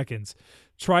 5 seconds,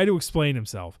 try to explain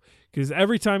himself? Because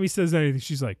every time he says anything,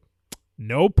 she's like,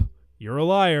 nope, you're a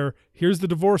liar. Here's the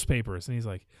divorce papers. And he's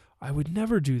like, I would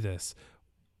never do this.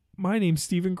 My name's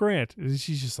Stephen Grant. And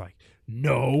she's just like,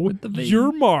 no,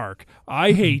 you're Mark.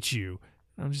 I hate you.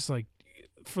 And I'm just like,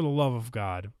 for the love of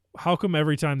God, how come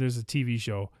every time there's a TV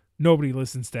show, nobody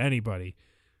listens to anybody?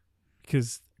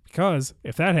 Because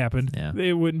if that happened,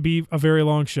 it wouldn't be a very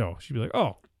long show. She'd be like,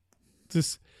 oh,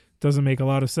 this doesn't make a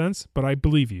lot of sense, but I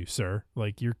believe you, sir.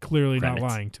 Like, you're clearly not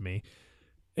lying to me.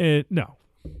 No.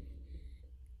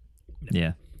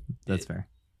 Yeah, that's fair.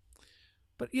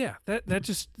 But yeah, that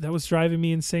was driving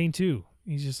me insane too.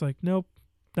 He's just like, nope,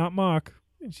 not Mark.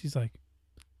 And she's like,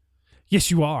 yes,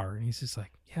 you are. And he's just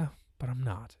like, yeah, but I'm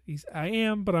not. I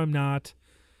am, but I'm not.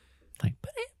 Like,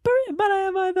 but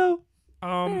am I though?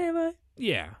 Am I?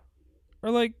 Yeah.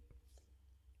 Or like,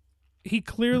 he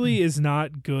clearly is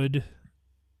not good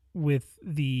with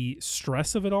the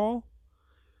stress of it all.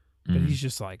 But he's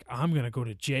just like, I'm going to go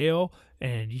to jail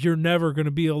and you're never going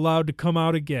to be allowed to come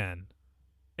out again.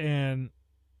 And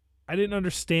I didn't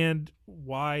understand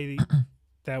why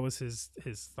that was his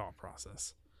thought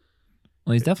process.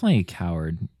 Well, he's definitely a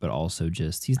coward, but also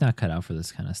just he's not cut out for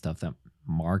this kind of stuff that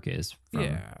Mark is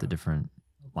from the different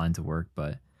lines of work.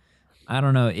 But I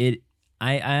don't know.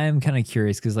 I am kind of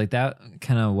curious because like that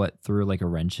kind of what threw like a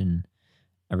wrench in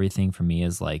everything for me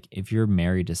is like if you're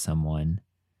married to someone.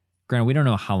 Granted, we don't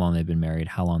know how long they've been married,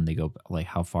 how long they go, like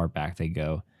how far back they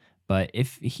go. But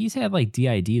if he's had like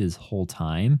DID this whole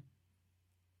time,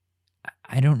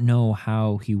 I don't know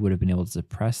how he would have been able to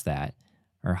suppress that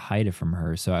or hide it from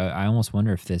her. So I almost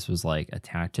wonder if this was like a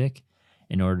tactic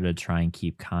in order to try and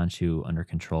keep Khonshu under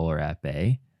control or at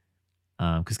bay.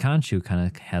 Because Khonshu kind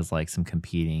of has like some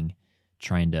competing,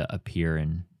 trying to appear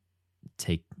and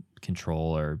take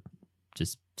control or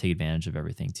just take advantage of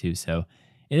everything too. So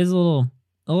it is a little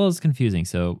confusing.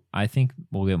 So I think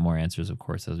we'll get more answers, of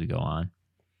course, as we go on.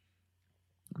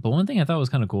 But one thing I thought was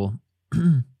kind of cool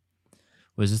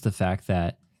was just the fact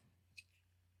that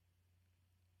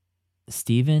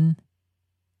Steven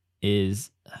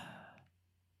is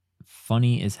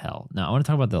funny as hell. Now, I want to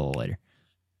talk about that a little later.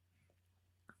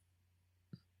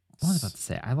 What was I about to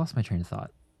say? I lost my train of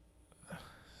thought.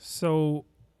 So,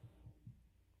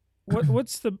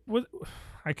 what's the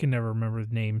I can never remember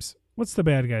the names. What's the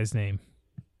bad guy's name?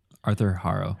 Arthur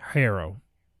Harrow.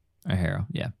 Harrow,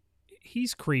 yeah.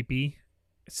 He's creepy.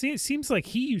 It seems like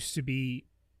he used to be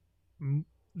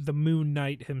the Moon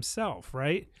Knight himself,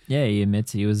 right? Yeah, he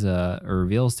admits he was, or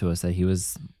reveals to us that he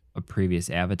was a previous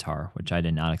avatar, which I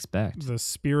did not expect. The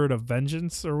Spirit of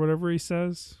Vengeance or whatever he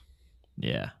says.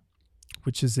 Yeah.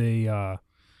 Which is a,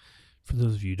 for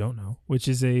those of you who don't know, which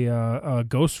is a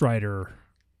Ghost Rider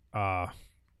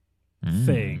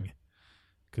thing.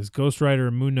 Because Ghost Rider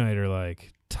and Moon Knight are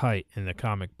like tight in the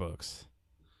comic books.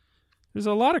 There's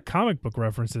a lot of comic book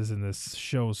references in this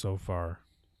show so far.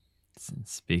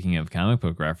 Speaking of comic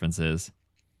book references,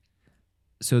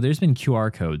 so there's been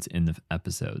QR codes in the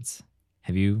episodes.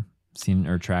 Have you seen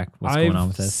or tracked what's going on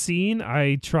with this?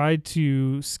 I tried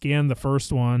to scan the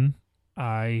first one.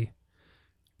 My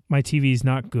TV's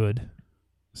not good,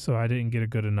 so I didn't get a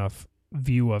good enough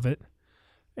view of it.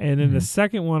 And in the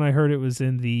second one, I heard it was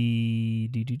in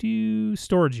the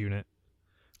storage unit.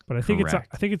 But I think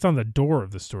it's on the door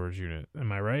of the storage unit.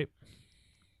 Am I right?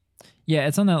 Yeah,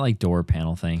 it's on that like door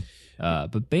panel thing.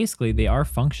 But basically, they are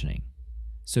functioning.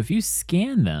 So if you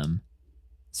scan them,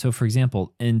 so for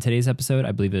example, in today's episode,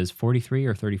 I believe it is 43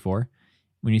 or 34.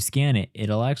 When you scan it,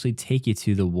 it'll actually take you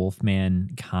to the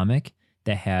Wolfman comic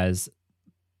that has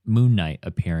Moon Knight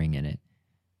appearing in it.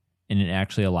 And it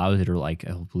actually allows you to, like,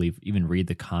 I believe, even read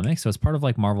the comic. So it's part of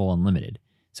like Marvel Unlimited.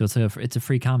 So it's a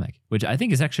free comic, which I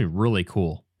think is actually really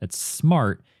cool. It's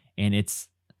smart, and it's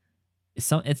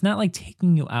not like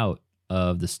taking you out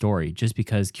of the story just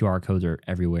because QR codes are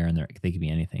everywhere and they could be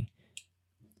anything.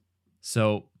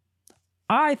 So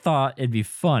I thought it'd be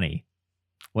funny.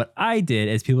 What I did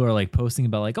is people are like posting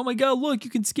about like, oh my God, look, you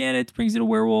can scan it. It brings you to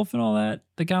werewolf and all that,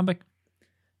 the comic.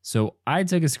 So I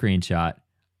took a screenshot.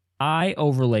 I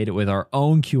overlaid it with our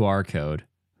own QR code.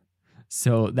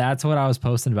 So that's what I was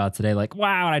posting about today. Like,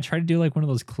 wow. And I tried to do like one of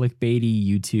those clickbaity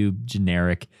YouTube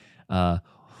generic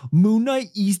Moon Knight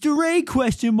Easter egg ?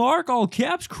 All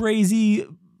caps crazy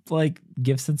like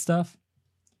gifs and stuff.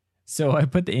 So I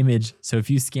put the image. So if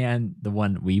you scan the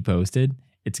one we posted,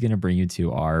 it's going to bring you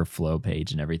to our flow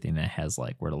page and everything that has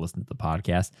like where to listen to the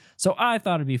podcast. So I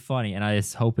thought it'd be funny, and I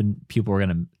was hoping people were going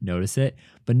to notice it,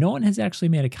 but no one has actually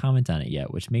made a comment on it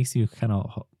yet, which makes you kind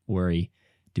of worry.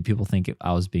 Do people think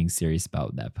I was being serious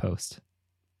about that post?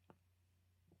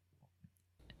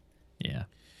 Yeah.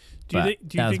 Do you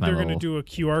think they're going to do a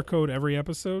QR code every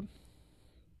episode?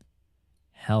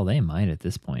 Hell, they might at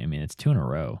this point. I mean, it's 2 in a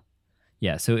row.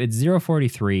 Yeah, so it's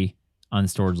 043 on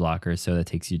Storage Locker, so that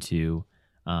takes you to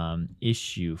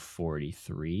issue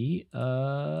 43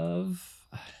 of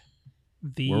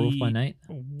the Werewolf by Night.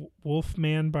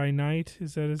 Wolfman by Night,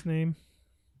 is that his name?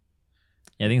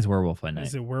 Yeah, I think it's Werewolf by Night.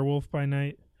 Is it Werewolf by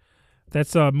Night?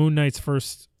 That's Moon Knight's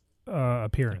first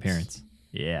appearance.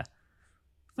 Yeah.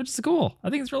 Which is cool. I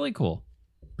think it's really cool.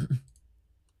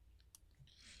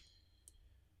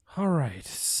 All right.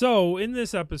 So in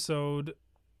this episode,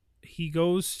 he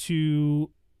goes to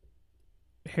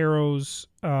Harrow's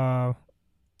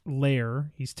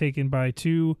lair. He's taken by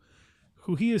 2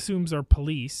 who he assumes are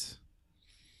police.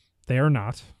 They are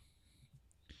not.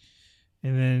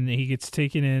 And then he gets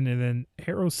taken in, and then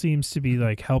Harrow seems to be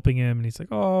like helping him, and he's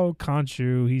like, "Oh,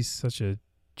 Khonshu, he's such a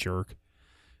jerk.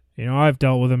 You know, I've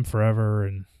dealt with him forever,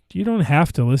 and you don't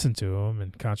have to listen to him.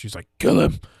 And Khonshu's like, kill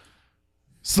him.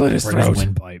 Slit his throat.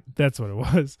 Windpipe. That's what it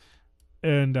was.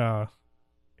 And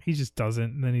he just doesn't.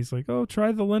 And then he's like, oh,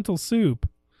 try the lentil soup.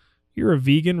 You're a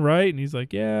vegan, right? And he's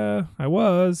like, yeah, I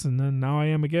was. And then now I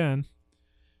am again.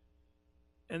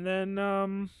 And then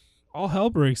all hell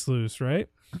breaks loose, right?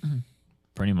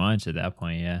 Pretty much at that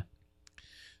point, yeah.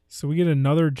 So we get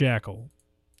another jackal.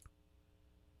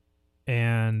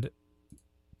 And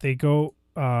they go,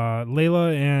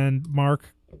 Layla and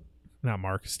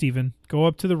Steven, go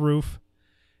up to the roof.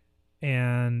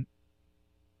 And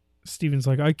Steven's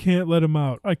like, I can't let him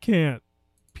out. I can't.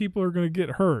 People are going to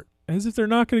get hurt. As if they're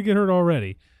not going to get hurt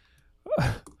already.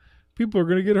 People are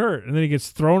going to get hurt. And then he gets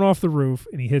thrown off the roof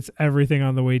and he hits everything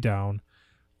on the way down.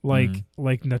 Like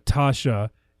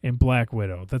Natasha in Black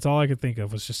Widow. That's all I could think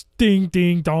of was just ding,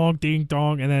 ding, dong, ding,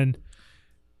 dong. And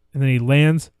then he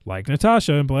lands like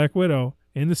Natasha in Black Widow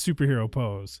in the superhero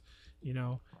pose. You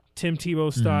know, Tim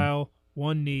Tebow style,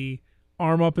 one knee,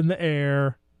 arm up in the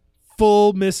air,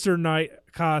 full Mr. Knight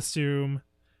costume.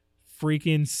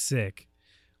 Freaking sick.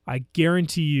 I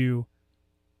guarantee you,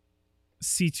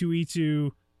 C2E2,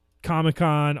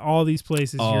 Comic-Con, all these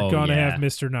places, you're going to have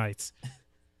Mr. Knights.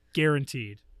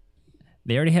 Guaranteed.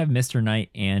 They already have Mr.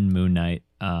 Knight and Moon Knight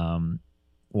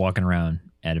walking around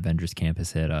at Avengers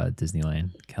Campus at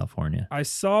Disneyland, California. I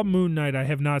saw Moon Knight. I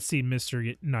have not seen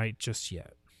Mr. Knight just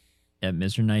yet. Yeah,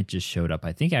 Mr. Knight just showed up,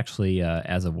 I think, actually,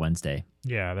 as of Wednesday.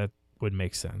 Yeah, that would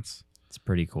make sense. It's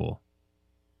pretty cool.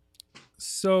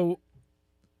 So,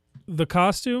 the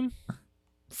costume,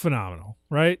 phenomenal,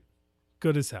 right?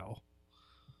 Good as hell.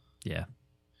 Yeah.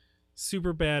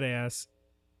 Super badass.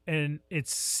 And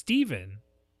it's Steven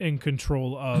in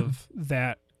control of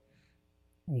that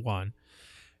one.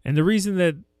 And the reason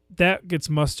that gets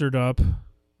mustered up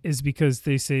is because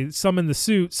they say, summon the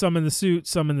suit, summon the suit,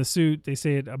 summon the suit. They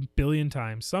say it a billion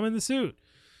times. Summon the suit.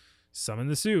 Summon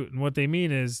the suit. And what they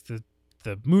mean is the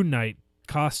Moon Knight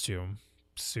costume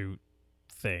suit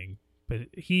thing. But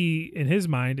in his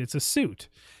mind, it's a suit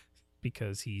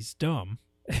because he's dumb.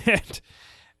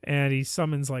 And he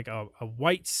summons like a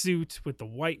white suit with the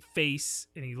white face,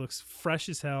 and he looks fresh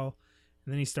as hell.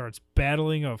 And then he starts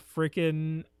battling a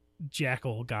freaking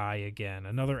jackal guy again.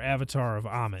 Another avatar of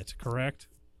Amit, correct?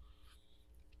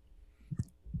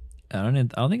 I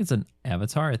don't think it's an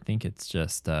avatar. I think it's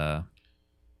just like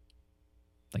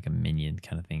a minion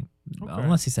kind of thing. Okay.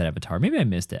 Unless he said avatar. Maybe I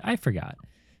missed it. I forgot.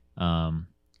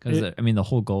 Because I mean, the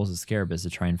whole goal of the Scarab is to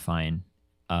try and find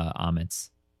Amit's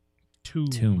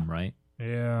tomb, right?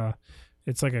 Yeah,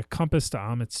 it's like a compass to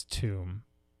Amit's tomb.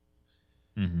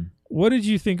 Mm-hmm. What did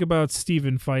you think about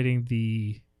Steven fighting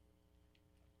the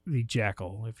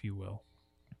jackal, if you will?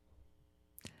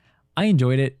 I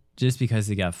enjoyed it just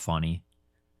because it got funny,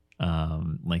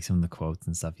 like some of the quotes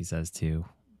and stuff he says too.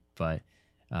 But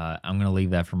I'm gonna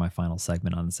leave that for my final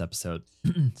segment on this episode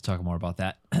to talk more about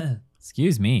that.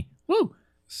 Excuse me. Woo.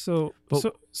 So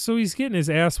he's getting his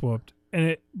ass whooped,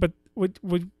 but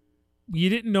what you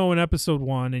didn't know in episode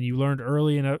 1, and you learned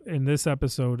early in this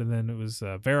episode, and then it was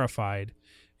verified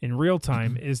in real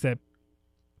time, is that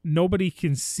nobody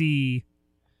can see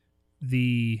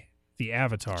the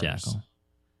avatars. Jackal.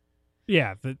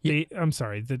 Yeah, I'm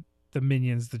sorry, the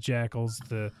minions, the jackals,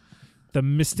 the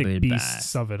mystic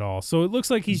beasts of it all. So it looks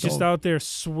like he's just out there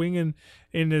swinging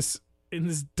in this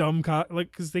dumb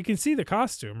because they can see the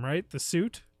costume, right? The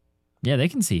suit. Yeah, they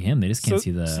can see him. They just can't see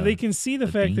the. So they can see the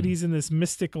fact that he's in this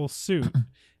mystical suit,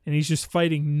 and he's just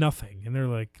fighting nothing. And they're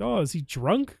like, "Oh, is he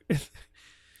drunk?"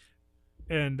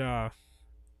 And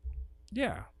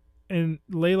yeah, and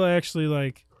Layla actually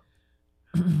like,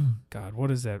 God, what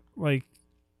is that like?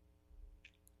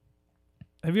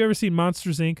 Have you ever seen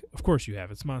Monsters Inc? Of course you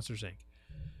have. It's Monsters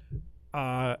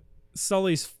Inc.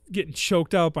 Sully's getting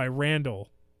choked out by Randall,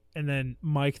 and then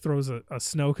Mike throws a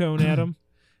snow cone at him.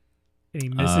 And he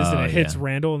misses, and it hits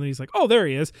Randall, and then he's like, "Oh, there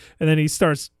he is!" And then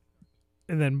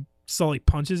and then Sully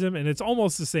punches him, and it's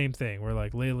almost the same thing. Where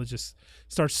like Layla just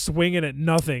starts swinging at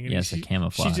nothing, and it's a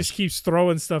camouflage. She just keeps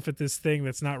throwing stuff at this thing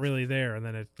that's not really there, and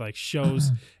then it like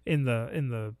shows in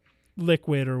the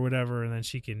liquid or whatever, and then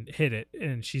she can hit it,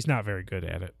 and she's not very good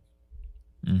at it.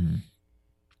 Mm-hmm.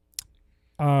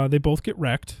 They both get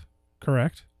wrecked,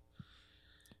 correct?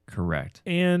 Correct.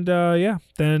 And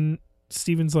then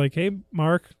Steven's like, "Hey,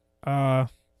 Mark.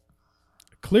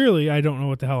 Clearly I don't know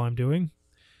what the hell I'm doing."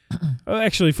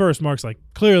 Actually, first Mark's like,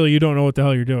 "Clearly you don't know what the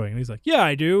hell you're doing." And he's like, "Yeah,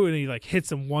 I do." And he like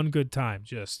hits him one good time,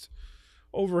 just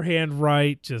overhand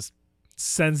right, just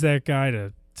sends that guy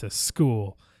to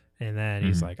school. And then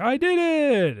he's like, "I did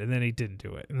it." And then he didn't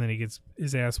do it. And then he gets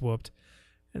his ass whooped.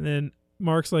 And then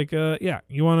Mark's like, yeah,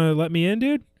 you want to let me in,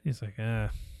 dude? He's like,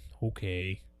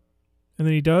 okay. And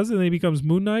then he does, and then he becomes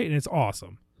Moon Knight, and it's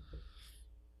awesome.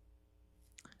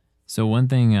 So one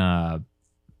thing,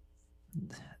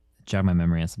 jog my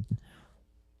memory on something.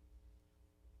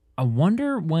 I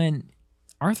wonder when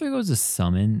Arthur goes to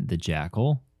summon the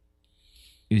Jackal,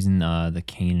 using the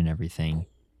cane and everything,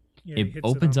 Yeah, he it hits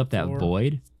opens on up the that floor.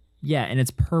 void. Yeah, and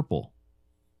it's purple.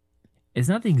 It's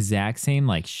not the exact same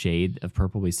like shade of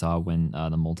purple we saw when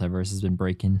the multiverse has been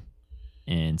breaking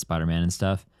in Spider-Man and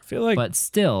stuff. I feel like But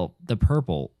still, the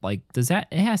purple, like, it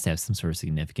has to have some sort of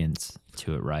significance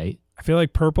to it, right?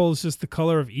 purple is just the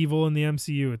color of evil in the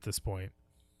MCU at this point.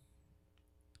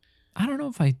 I don't know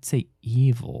if I'd say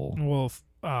evil, Well,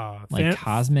 like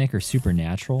cosmic or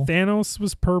supernatural. Thanos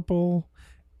was purple.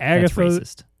 That's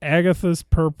racist. Agatha's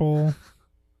purple.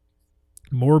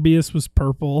 Morbius was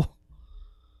purple.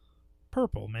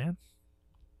 Purple, man.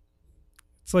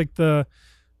 It's like the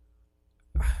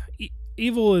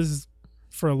evil is,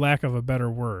 for lack of a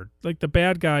better word, like the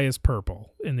bad guy is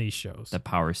purple in these shows. The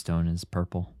Power Stone is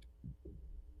purple.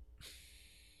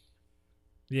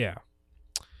 Yeah.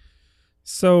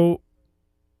 So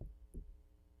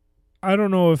I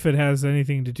don't know if it has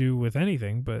anything to do with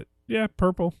anything, but yeah,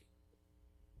 purple.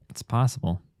 It's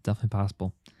possible. Definitely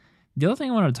possible. The other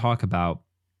thing I wanted to talk about,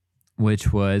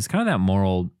 which was kind of that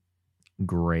moral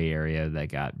gray area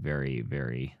that got very,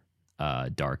 very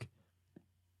dark.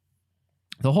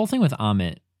 The whole thing with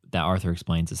Amit that Arthur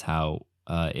explains is how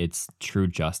it's true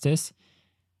justice.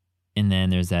 And then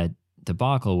there's that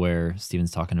debacle where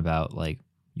Steven's talking about, like,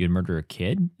 you'd murder a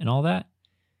kid and all that.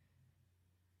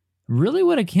 Really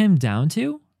what it came down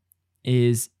to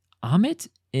is Amit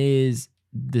is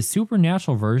the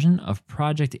supernatural version of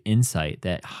Project Insight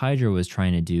that Hydra was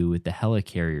trying to do with the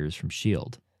helicarriers from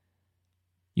S.H.I.E.L.D.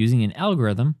 Using an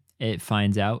algorithm, it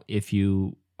finds out if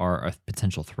you are a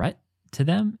potential threat to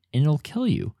them, and it'll kill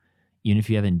you, even if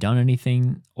you haven't done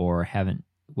anything or haven't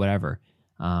whatever.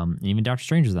 And even Doctor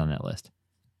Strange is on that list.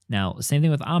 Now, same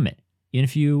thing with Amit. Even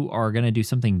if you are going to do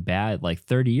something bad like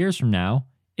 30 years from now,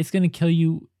 it's going to kill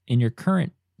you in your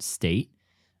current state,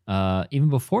 even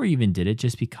before you even did it,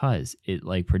 just because it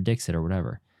like predicts it or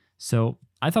whatever. So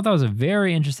I thought that was a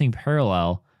very interesting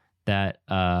parallel that,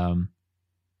 I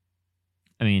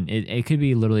mean, it could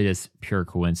be literally just pure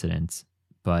coincidence,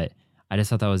 but I just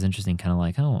thought that was interesting. Kind of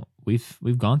like, oh,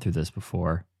 we've gone through this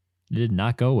before. It did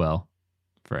not go well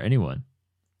for anyone.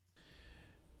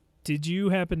 Did you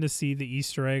happen to see the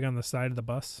Easter egg on the side of the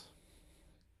bus?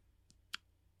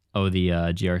 Oh, the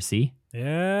GRC?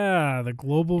 Yeah, the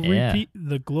global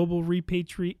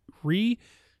repatriation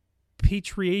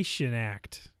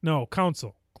act. No,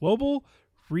 council. Global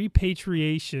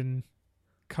Repatriation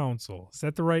Council. Is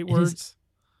that the right words?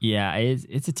 Yeah,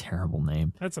 it's a terrible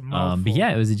name. That's a mouthful. But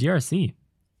yeah, it was a GRC.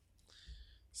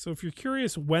 So if you're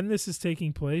curious when this is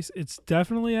taking place, it's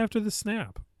definitely after the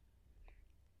snap.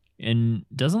 And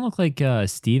doesn't look like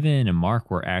Steven and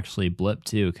Mark were actually blipped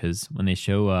too, because when they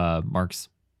show Mark's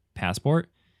passport,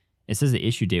 it says the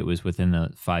issue date was within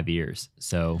the 5 years.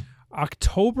 So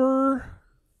October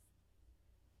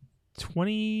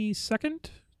 22nd,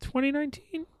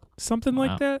 2019, something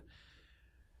like that.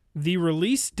 The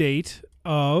release date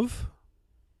of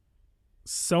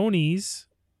Sony's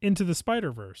Into the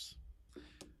Spider-Verse.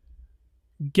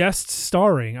 Guest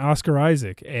starring Oscar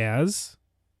Isaac as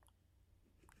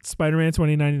Spider-Man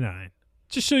 2099.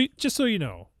 Just so you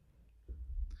know.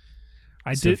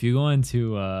 If you go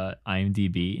into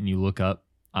IMDb and you look up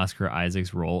Oscar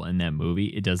Isaac's role in that movie,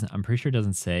 it doesn't. I'm pretty sure it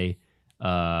doesn't say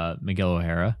Miguel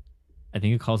O'Hara. I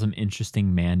think it calls him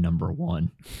Interesting Man Number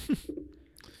 1.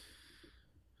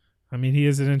 I mean, he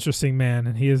is an interesting man,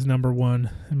 and he is number 1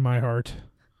 in my heart.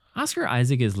 Oscar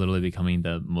Isaac is literally becoming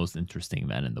the most interesting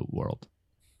man in the world.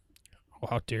 Oh,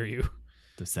 how dare you?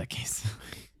 That's that case.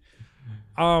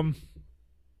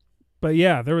 But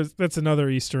yeah, that's another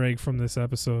Easter egg from this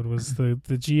episode was the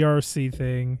GRC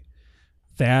thing.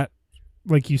 That,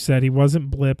 like you said, he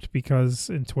wasn't blipped because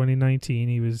in 2019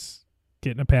 he was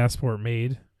getting a passport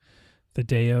made the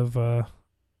day of the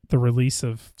release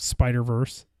of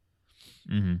Spider-Verse.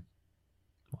 Mm-hmm.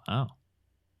 Wow.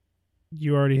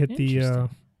 You already hit the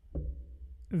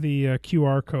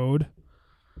QR code.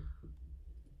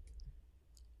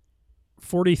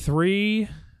 43.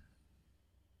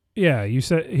 Yeah, you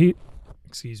said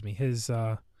his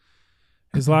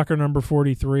locker number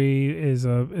 43 is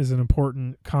an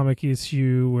important comic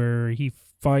issue where he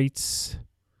fights.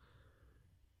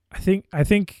 I think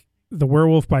the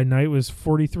Werewolf by Night was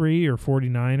 43 or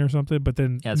 49 or something, but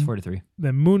then yeah, it's 43.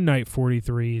 Then Moon Knight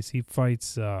 43 is he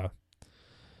fights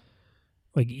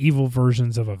like evil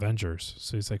versions of Avengers.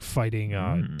 So he's like fighting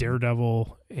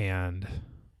Daredevil and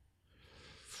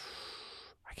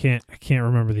I can't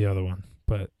remember the other one,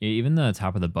 but Yeah, even the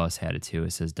top of the bus had it too.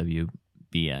 It says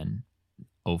WBN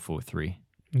 043.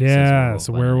 yeah, says it's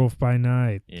a Werewolf by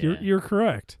Night. Yeah. You're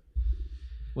correct.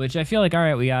 Which I feel like, all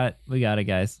right, we got it,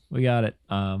 guys. We got it.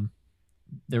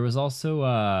 There was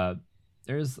also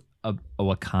there's a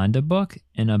Wakanda book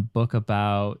and a book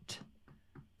about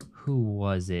who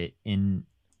was it in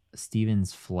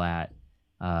Steven's flat.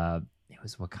 It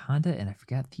was Wakanda, and I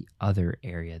forgot the other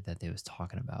area that they was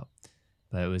talking about.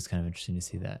 But it was kind of interesting to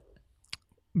see that.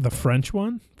 The French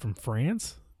one from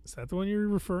France? Is that the one you're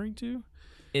referring to?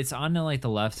 It's on like the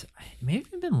left. It may have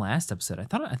even been last episode. I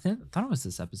thought it was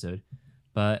this episode.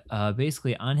 But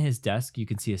basically, on his desk, you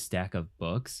can see a stack of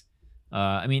books.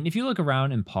 I mean, if you look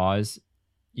around and pause,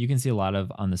 you can see a lot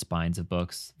of on the spines of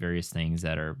books, various things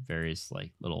that are various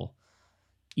like little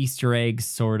Easter eggs,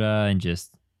 sorta, and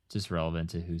just relevant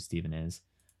to who Steven is.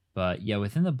 But yeah,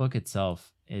 within the book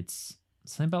itself, it's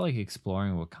something about like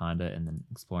exploring Wakanda and then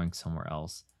exploring somewhere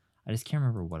else. I just can't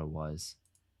remember what it was.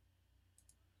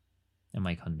 It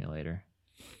might come to me later.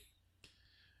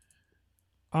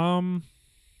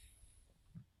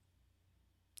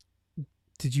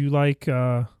 Did you like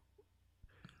my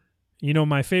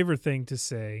favorite thing to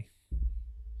say,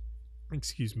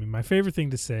 my favorite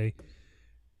thing to say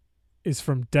is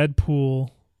from Deadpool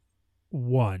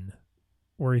 1,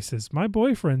 where he says, my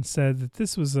boyfriend said that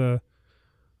this was a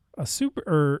super,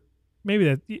 or maybe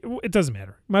that, it doesn't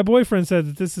matter. My boyfriend said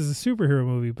that this is a superhero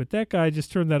movie, but that guy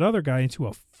just turned that other guy into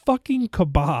a fucking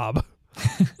kebab.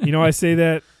 I say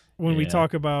that when we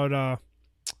talk about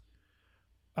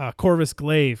Corvus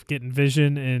Glaive getting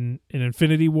Vision in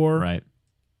Infinity War. Right.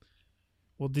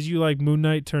 Well, did you like Moon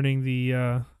Knight turning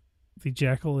the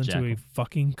jackal into a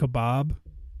fucking kebab?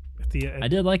 I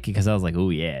did like it because I was like, oh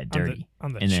yeah, dirty.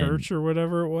 On the church or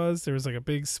whatever it was, there was like a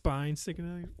big spine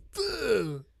sticking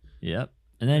out. Yep.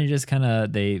 And then they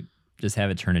just have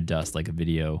it turn to dust like a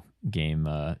video game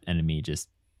enemy just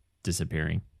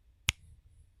disappearing.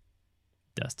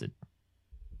 Dusted.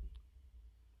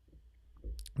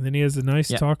 And then he has a nice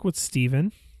talk with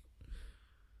Steven.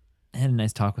 I had a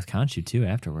nice talk with Khonshu too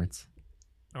afterwards.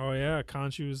 Oh yeah,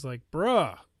 Khonshu was like,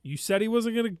 bruh, you said he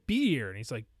wasn't going to be here. And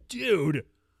he's like, dude,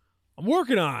 I'm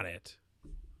working on it.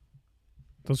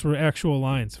 Those were actual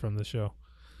lines from the show.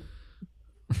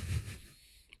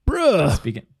 Bruh.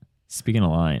 Speaking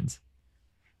of lines.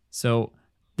 So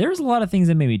there's a lot of things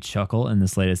that made me chuckle in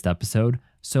this latest episode.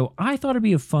 So I thought it'd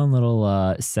be a fun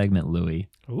little segment, Louie.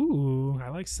 Ooh, I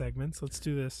like segments. Let's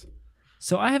do this.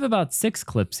 So I have about 6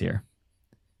 clips here.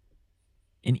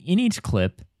 And in each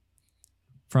clip,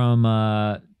 from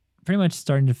pretty much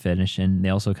starting to finish, and they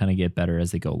also kind of get better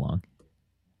as they go along.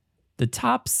 The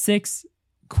top 6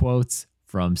 quotes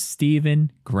from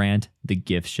Steven Grant, the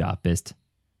gift shopist,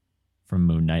 from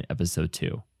Moon Knight episode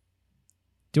 2.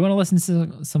 Do you want to listen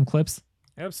to some clips?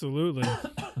 Absolutely.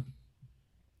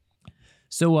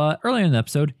 So earlier in the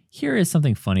episode, here is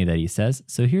something funny that he says.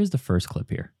 So here's the first clip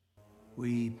here.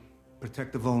 We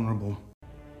protect the vulnerable.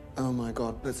 Oh my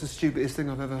God, that's the stupidest thing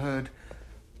I've ever heard.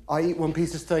 I eat one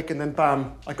piece of steak and then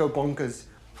bam, I go bonkers.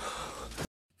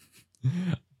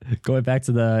 Going back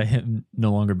to him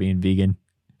no longer being vegan,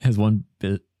 has one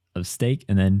bit of steak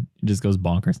and then it just goes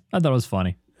bonkers. I thought it was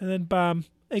funny. And then bam,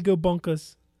 I go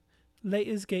bonkers.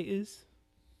 Laters, gators.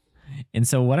 And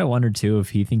so what I wondered too,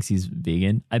 if he thinks he's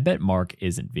vegan, I bet Mark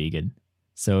isn't vegan.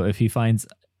 So if he finds,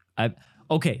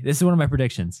 okay, this is one of my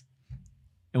predictions.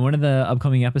 In one of the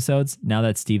upcoming episodes, now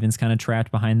that Steven's kind of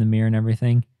trapped behind the mirror and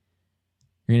everything,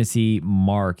 you're going to see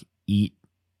Mark eat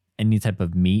any type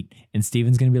of meat. And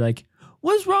Steven's going to be like,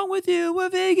 what's wrong with you? We're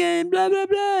vegan, blah, blah,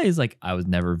 blah. He's like, I was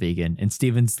never vegan. And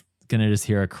Steven's going to just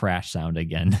hear a crash sound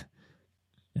again.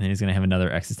 And then he's going to have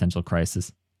another existential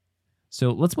crisis.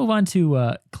 So let's move on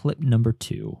to clip number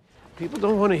 2. People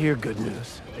don't want to hear good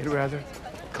news. They'd rather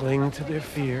cling to their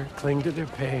fear, cling to their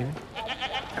pain.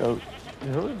 Goat.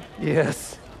 You know?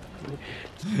 Yes.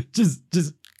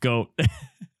 just goat.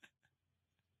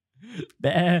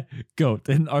 Goat.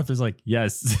 And Arthur's like,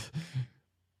 yes.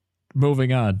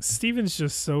 Moving on. Steven's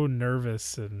just so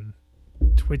nervous and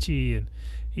twitchy, and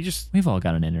we've all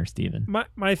got an inner Steven.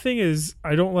 My thing is,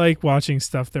 I don't like watching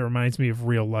stuff that reminds me of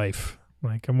real life.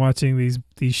 Like, I'm watching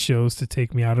these shows to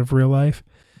take me out of real life.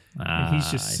 And he's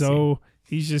just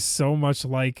so much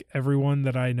like everyone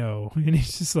that I know. And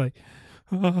he's just like,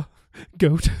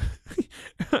 goat.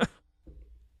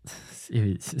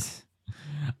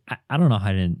 I don't know how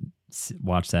I didn't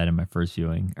watch that in my first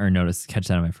viewing or catch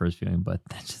that in my first viewing, but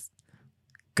that's just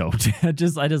goat. I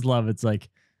just love it. It's like,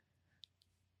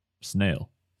 snail,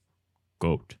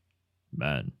 goat,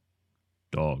 man,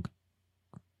 dog,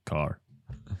 car.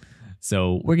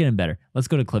 So we're getting better. Let's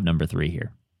go to clip number 3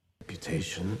 here.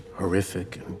 Reputation,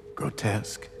 horrific and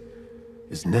grotesque,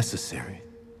 is necessary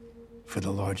for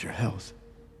the larger health.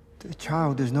 The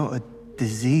child is not a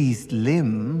diseased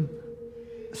limb.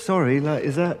 Sorry, like,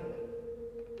 is that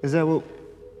what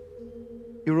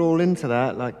you're all into?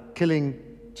 That, like, killing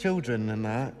children and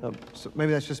that? So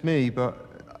maybe that's just me, but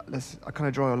I kind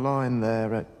of draw a line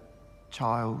there at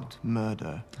child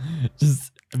murder.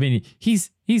 Just, I mean, he's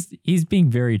being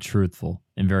very truthful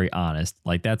and very honest.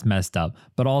 Like, that's messed up.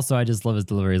 But also, I just love his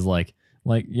delivery. He's like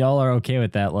y'all are okay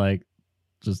with that, like,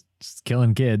 just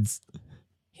killing kids.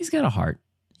 He's got a heart.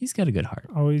 He's got a good heart.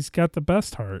 Oh, he's got the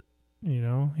best heart. You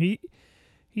know,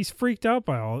 he's freaked out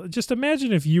by all. Just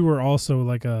imagine if you were also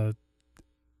like not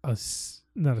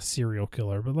a serial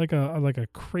killer, but like a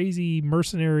crazy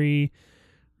mercenary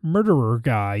murderer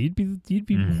guy. You'd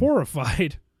be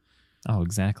horrified. Oh,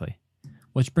 exactly.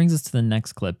 Which brings us to the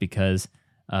next clip, because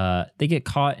they get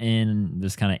caught in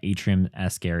this kind of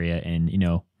atrium-esque area, and, you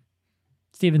know,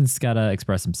 Steven's got to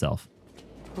express himself.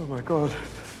 Oh my God.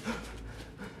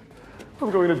 I'm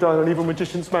going to die in an evil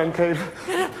magician's man cave.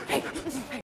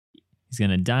 He's going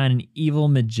to die in an evil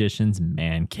magician's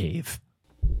man cave.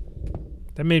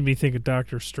 That made me think of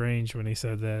Doctor Strange when he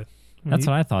said that. That's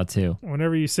what I thought too.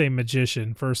 Whenever you say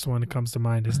magician, first one that comes to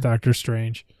mind is Doctor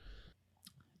Strange.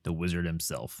 The wizard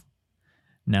himself.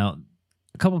 Now,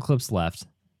 a couple clips left,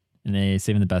 and they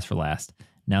saving the best for last.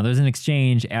 Now, there's an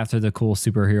exchange after the cool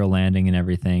superhero landing and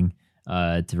everything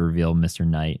to reveal Mr.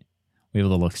 Knight. We have a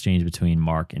little exchange between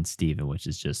Mark and Steven, which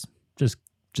is just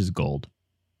gold.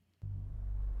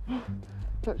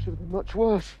 That should have been much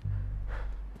worse.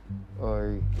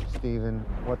 Oi, Steven,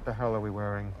 what the hell are we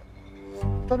wearing?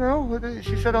 Don't know.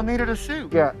 She said I needed a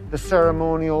suit. Yeah, the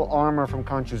ceremonial armor from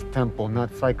Concha's temple,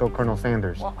 not Psycho Colonel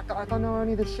Sanders. Well, I don't know how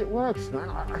any of this shit works, man.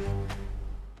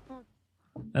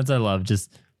 That's what I love.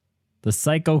 Just the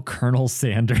Psycho Colonel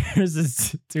Sanders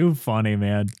is too funny,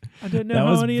 man. I don't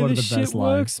know how any of this shit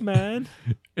works, man.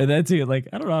 And that too, like,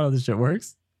 I don't know how this shit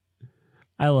works.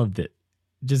 I loved it.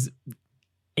 Just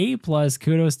A+,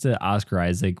 kudos to Oscar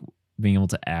Isaac being able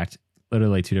to act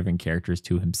literally like 2 different characters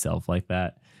to himself like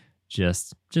that.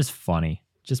 Just funny,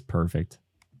 just perfect.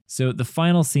 So the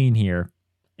final scene here,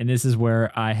 and this is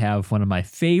where I have one of my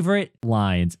favorite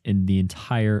lines in the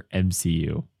entire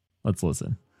MCU. Let's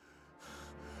listen.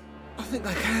 I think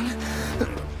I can.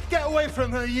 Get away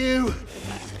from her, you!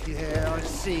 Yeah, I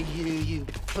see you, you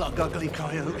plug ugly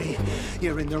coyote.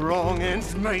 You're in the wrong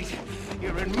ends, mate.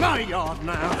 You're in my yard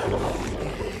now.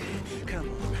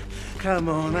 Come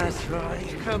on, that's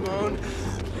right. Come on.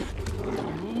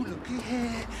 Ooh, looky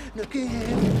here, looky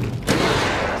here.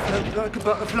 Float like a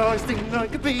butterfly, sting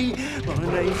like a bee. My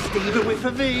name's Steven with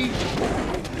a V.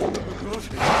 Come on,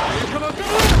 come on!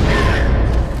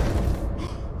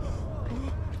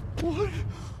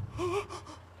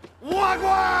 What?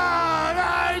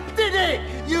 I did it!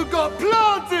 You got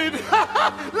planted!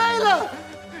 Layla!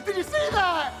 Did you see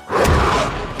that?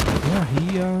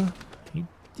 Yeah,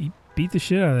 he beat the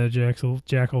shit out of that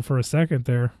jackal for a second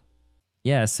there.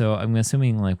 Yeah, so I'm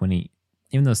assuming like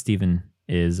even though Steven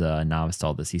is a novice to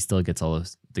all this, he still gets all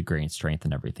the great strength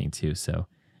and everything too. So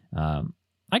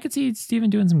I could see Steven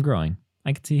doing some growing.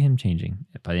 I could see him changing.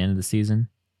 By the end of the season,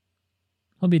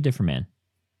 he'll be a different man.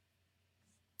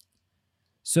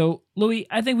 So, Louis,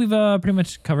 I think we've pretty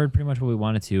much covered what we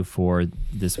wanted to for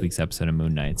this week's episode of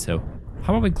Moon Knight. So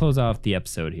how about we close off the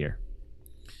episode here?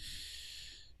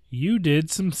 You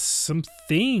did some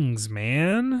things,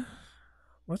 man.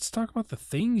 Let's talk about the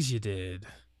things you did.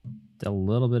 A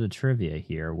little bit of trivia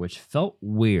here, which felt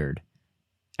weird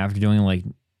after doing like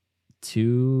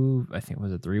 2, I think,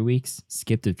 was it 3 weeks?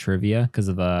 Skipped of trivia because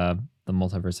of the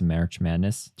Multiverse of March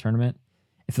Madness tournament.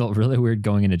 It felt really weird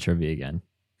going into trivia again.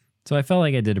 So I felt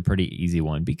like I did a pretty easy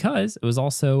one because it was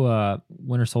also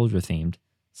Winter Soldier themed,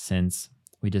 since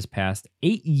we just passed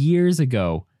 8 years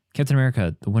ago. Captain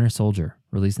America, the Winter Soldier,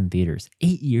 released in theaters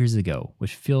 8 years ago,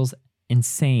 which feels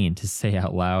insane to say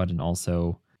out loud, and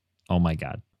also, oh my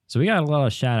God. So we got a lot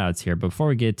of shout outs here, but before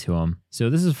we get to them, so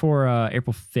this is for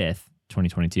April 5th,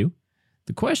 2022.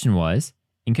 The question was,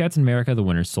 in Captain America, the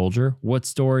Winter Soldier, what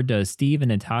store does Steve and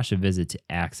Natasha visit to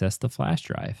access the flash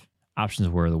drive? Options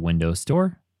were the Windows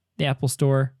Store, the Apple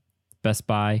Store, Best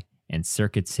Buy, and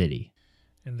Circuit City.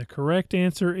 And the correct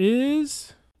answer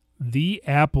is the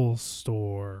Apple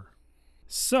Store.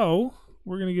 So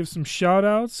we're going to give some shout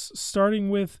outs, starting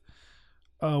with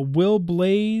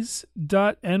willblaze.ny.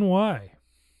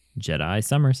 Jedi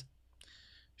Summers.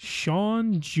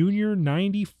 Sean Jr.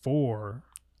 94.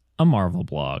 A Marvel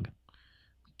Blog.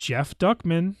 Jeff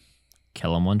Duckman.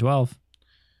 Kellum112.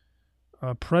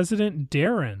 President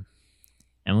Darren.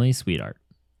 Emily Sweetheart.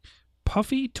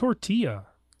 Puffy Tortilla.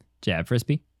 Jab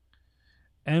Frisbee.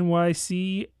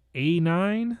 NYC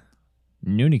A9.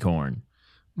 Noonicorn.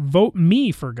 Vote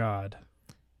me for God.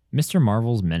 Mr.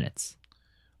 Marvel's Minutes.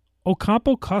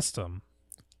 Ocampo Custom.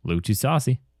 Luke Too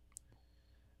Saucy.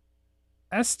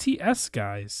 STS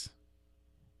Guys.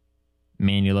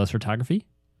 Manuel's Photography.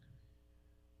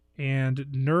 And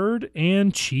Nerd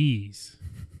and Cheese.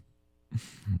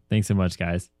 Thanks so much,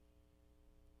 guys.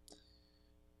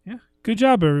 Yeah. Good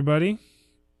job, everybody.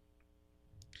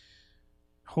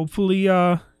 Hopefully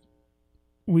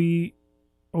we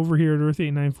over here at Earth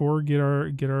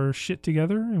 894 get our shit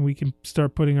together and we can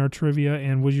start putting our trivia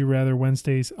and Would You Rather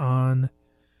Wednesdays on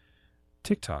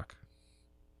TikTok.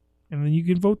 And then you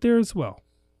can vote there as well.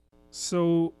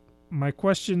 So my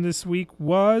question this week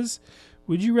was,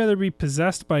 would you rather be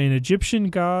possessed by an Egyptian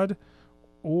god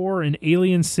or an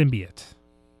alien symbiote?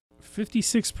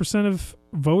 56% of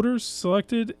voters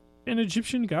selected an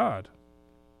Egyptian god.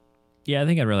 Yeah, I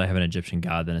think I'd rather have an Egyptian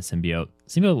god than a symbiote.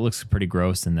 Symbiote looks pretty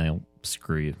gross and they'll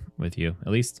screw you with you.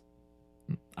 At least,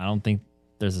 I don't think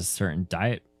there's a certain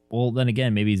diet. Well, then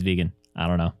again, maybe he's vegan. I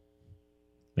don't know.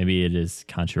 Maybe it is.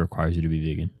 Conchi requires you to be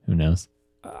vegan. Who knows?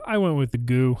 I went with the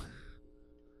goo.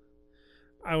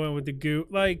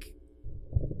 Like,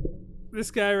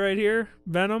 this guy right here,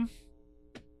 Venom.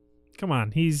 Come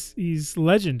on, he's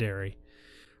legendary.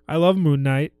 I love Moon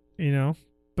Knight,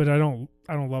 but I don't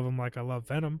love him like I love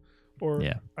Venom. Or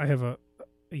yeah. I have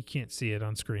you can't see it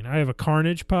on screen. I have a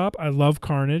Carnage pop. I love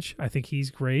Carnage. I think he's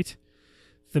great.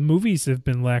 The movies have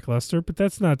been lackluster, but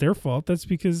that's not their fault. That's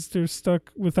because they're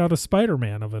stuck without a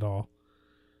Spider-Man of it all.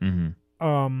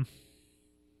 Mm-hmm.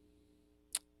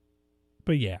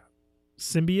 But yeah,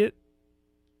 symbiote,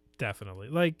 definitely.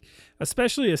 Like,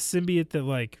 especially a symbiote that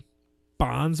like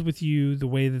bonds with you the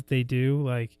way that they do.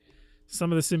 Like,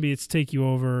 some of the symbiotes take you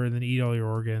over and then eat all your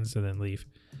organs and then leave.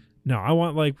 No, I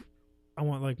want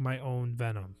my own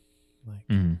Venom. Like,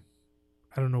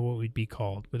 I don't know what we'd be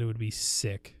called, but it would be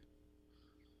sick.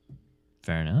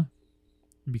 Fair enough.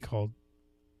 It'd be called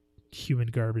human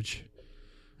garbage.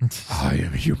 I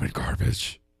am human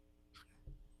garbage.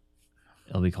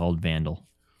 It'll be called Vandal.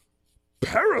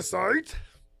 Parasite?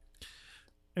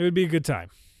 It would be a good time.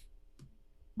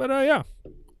 But yeah.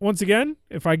 Once again,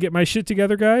 if I get my shit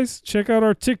together, guys, check out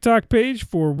our TikTok page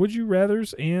for Would You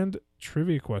Rathers and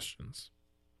trivia questions.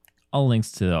 All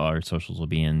links to our socials will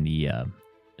be in the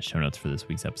show notes for this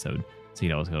week's episode. So you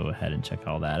can always go ahead and check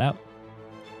all that out.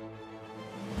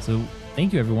 So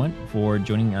thank you, everyone, for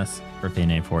joining us for Fan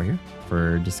 94 here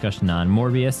for discussion on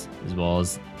Morbius, as well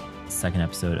as the second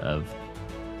episode of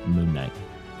Moon Knight.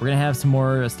 We're going to have some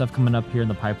more stuff coming up here in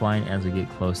the pipeline as we get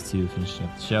close to finishing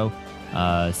up the show,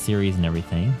 series and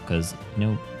everything, because,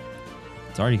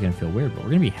 it's already going to feel weird, but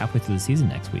we're going to be halfway through the season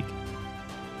next week.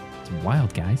 It's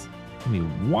wild, guys. It's going to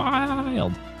be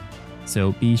wild.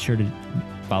 So be sure to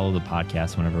follow the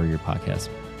podcast whenever your podcast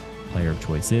player of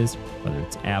choice is, whether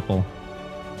it's Apple,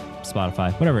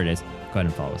 Spotify, whatever it is. Go ahead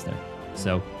and follow us there.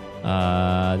 So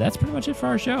that's pretty much it for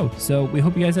our show. So we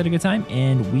hope you guys had a good time,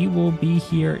 and we will be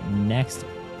here next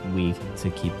week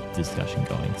to keep the discussion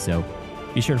going. So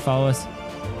be sure to follow us.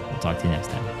 We'll talk to you next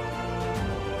time.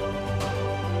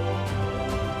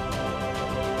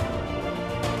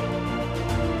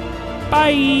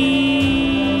 Bye.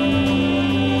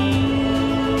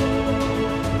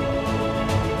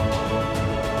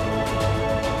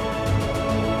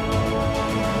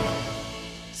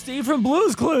 Steve from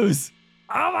Blue's Clues.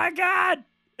 Oh my God,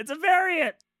 it's a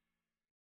variant.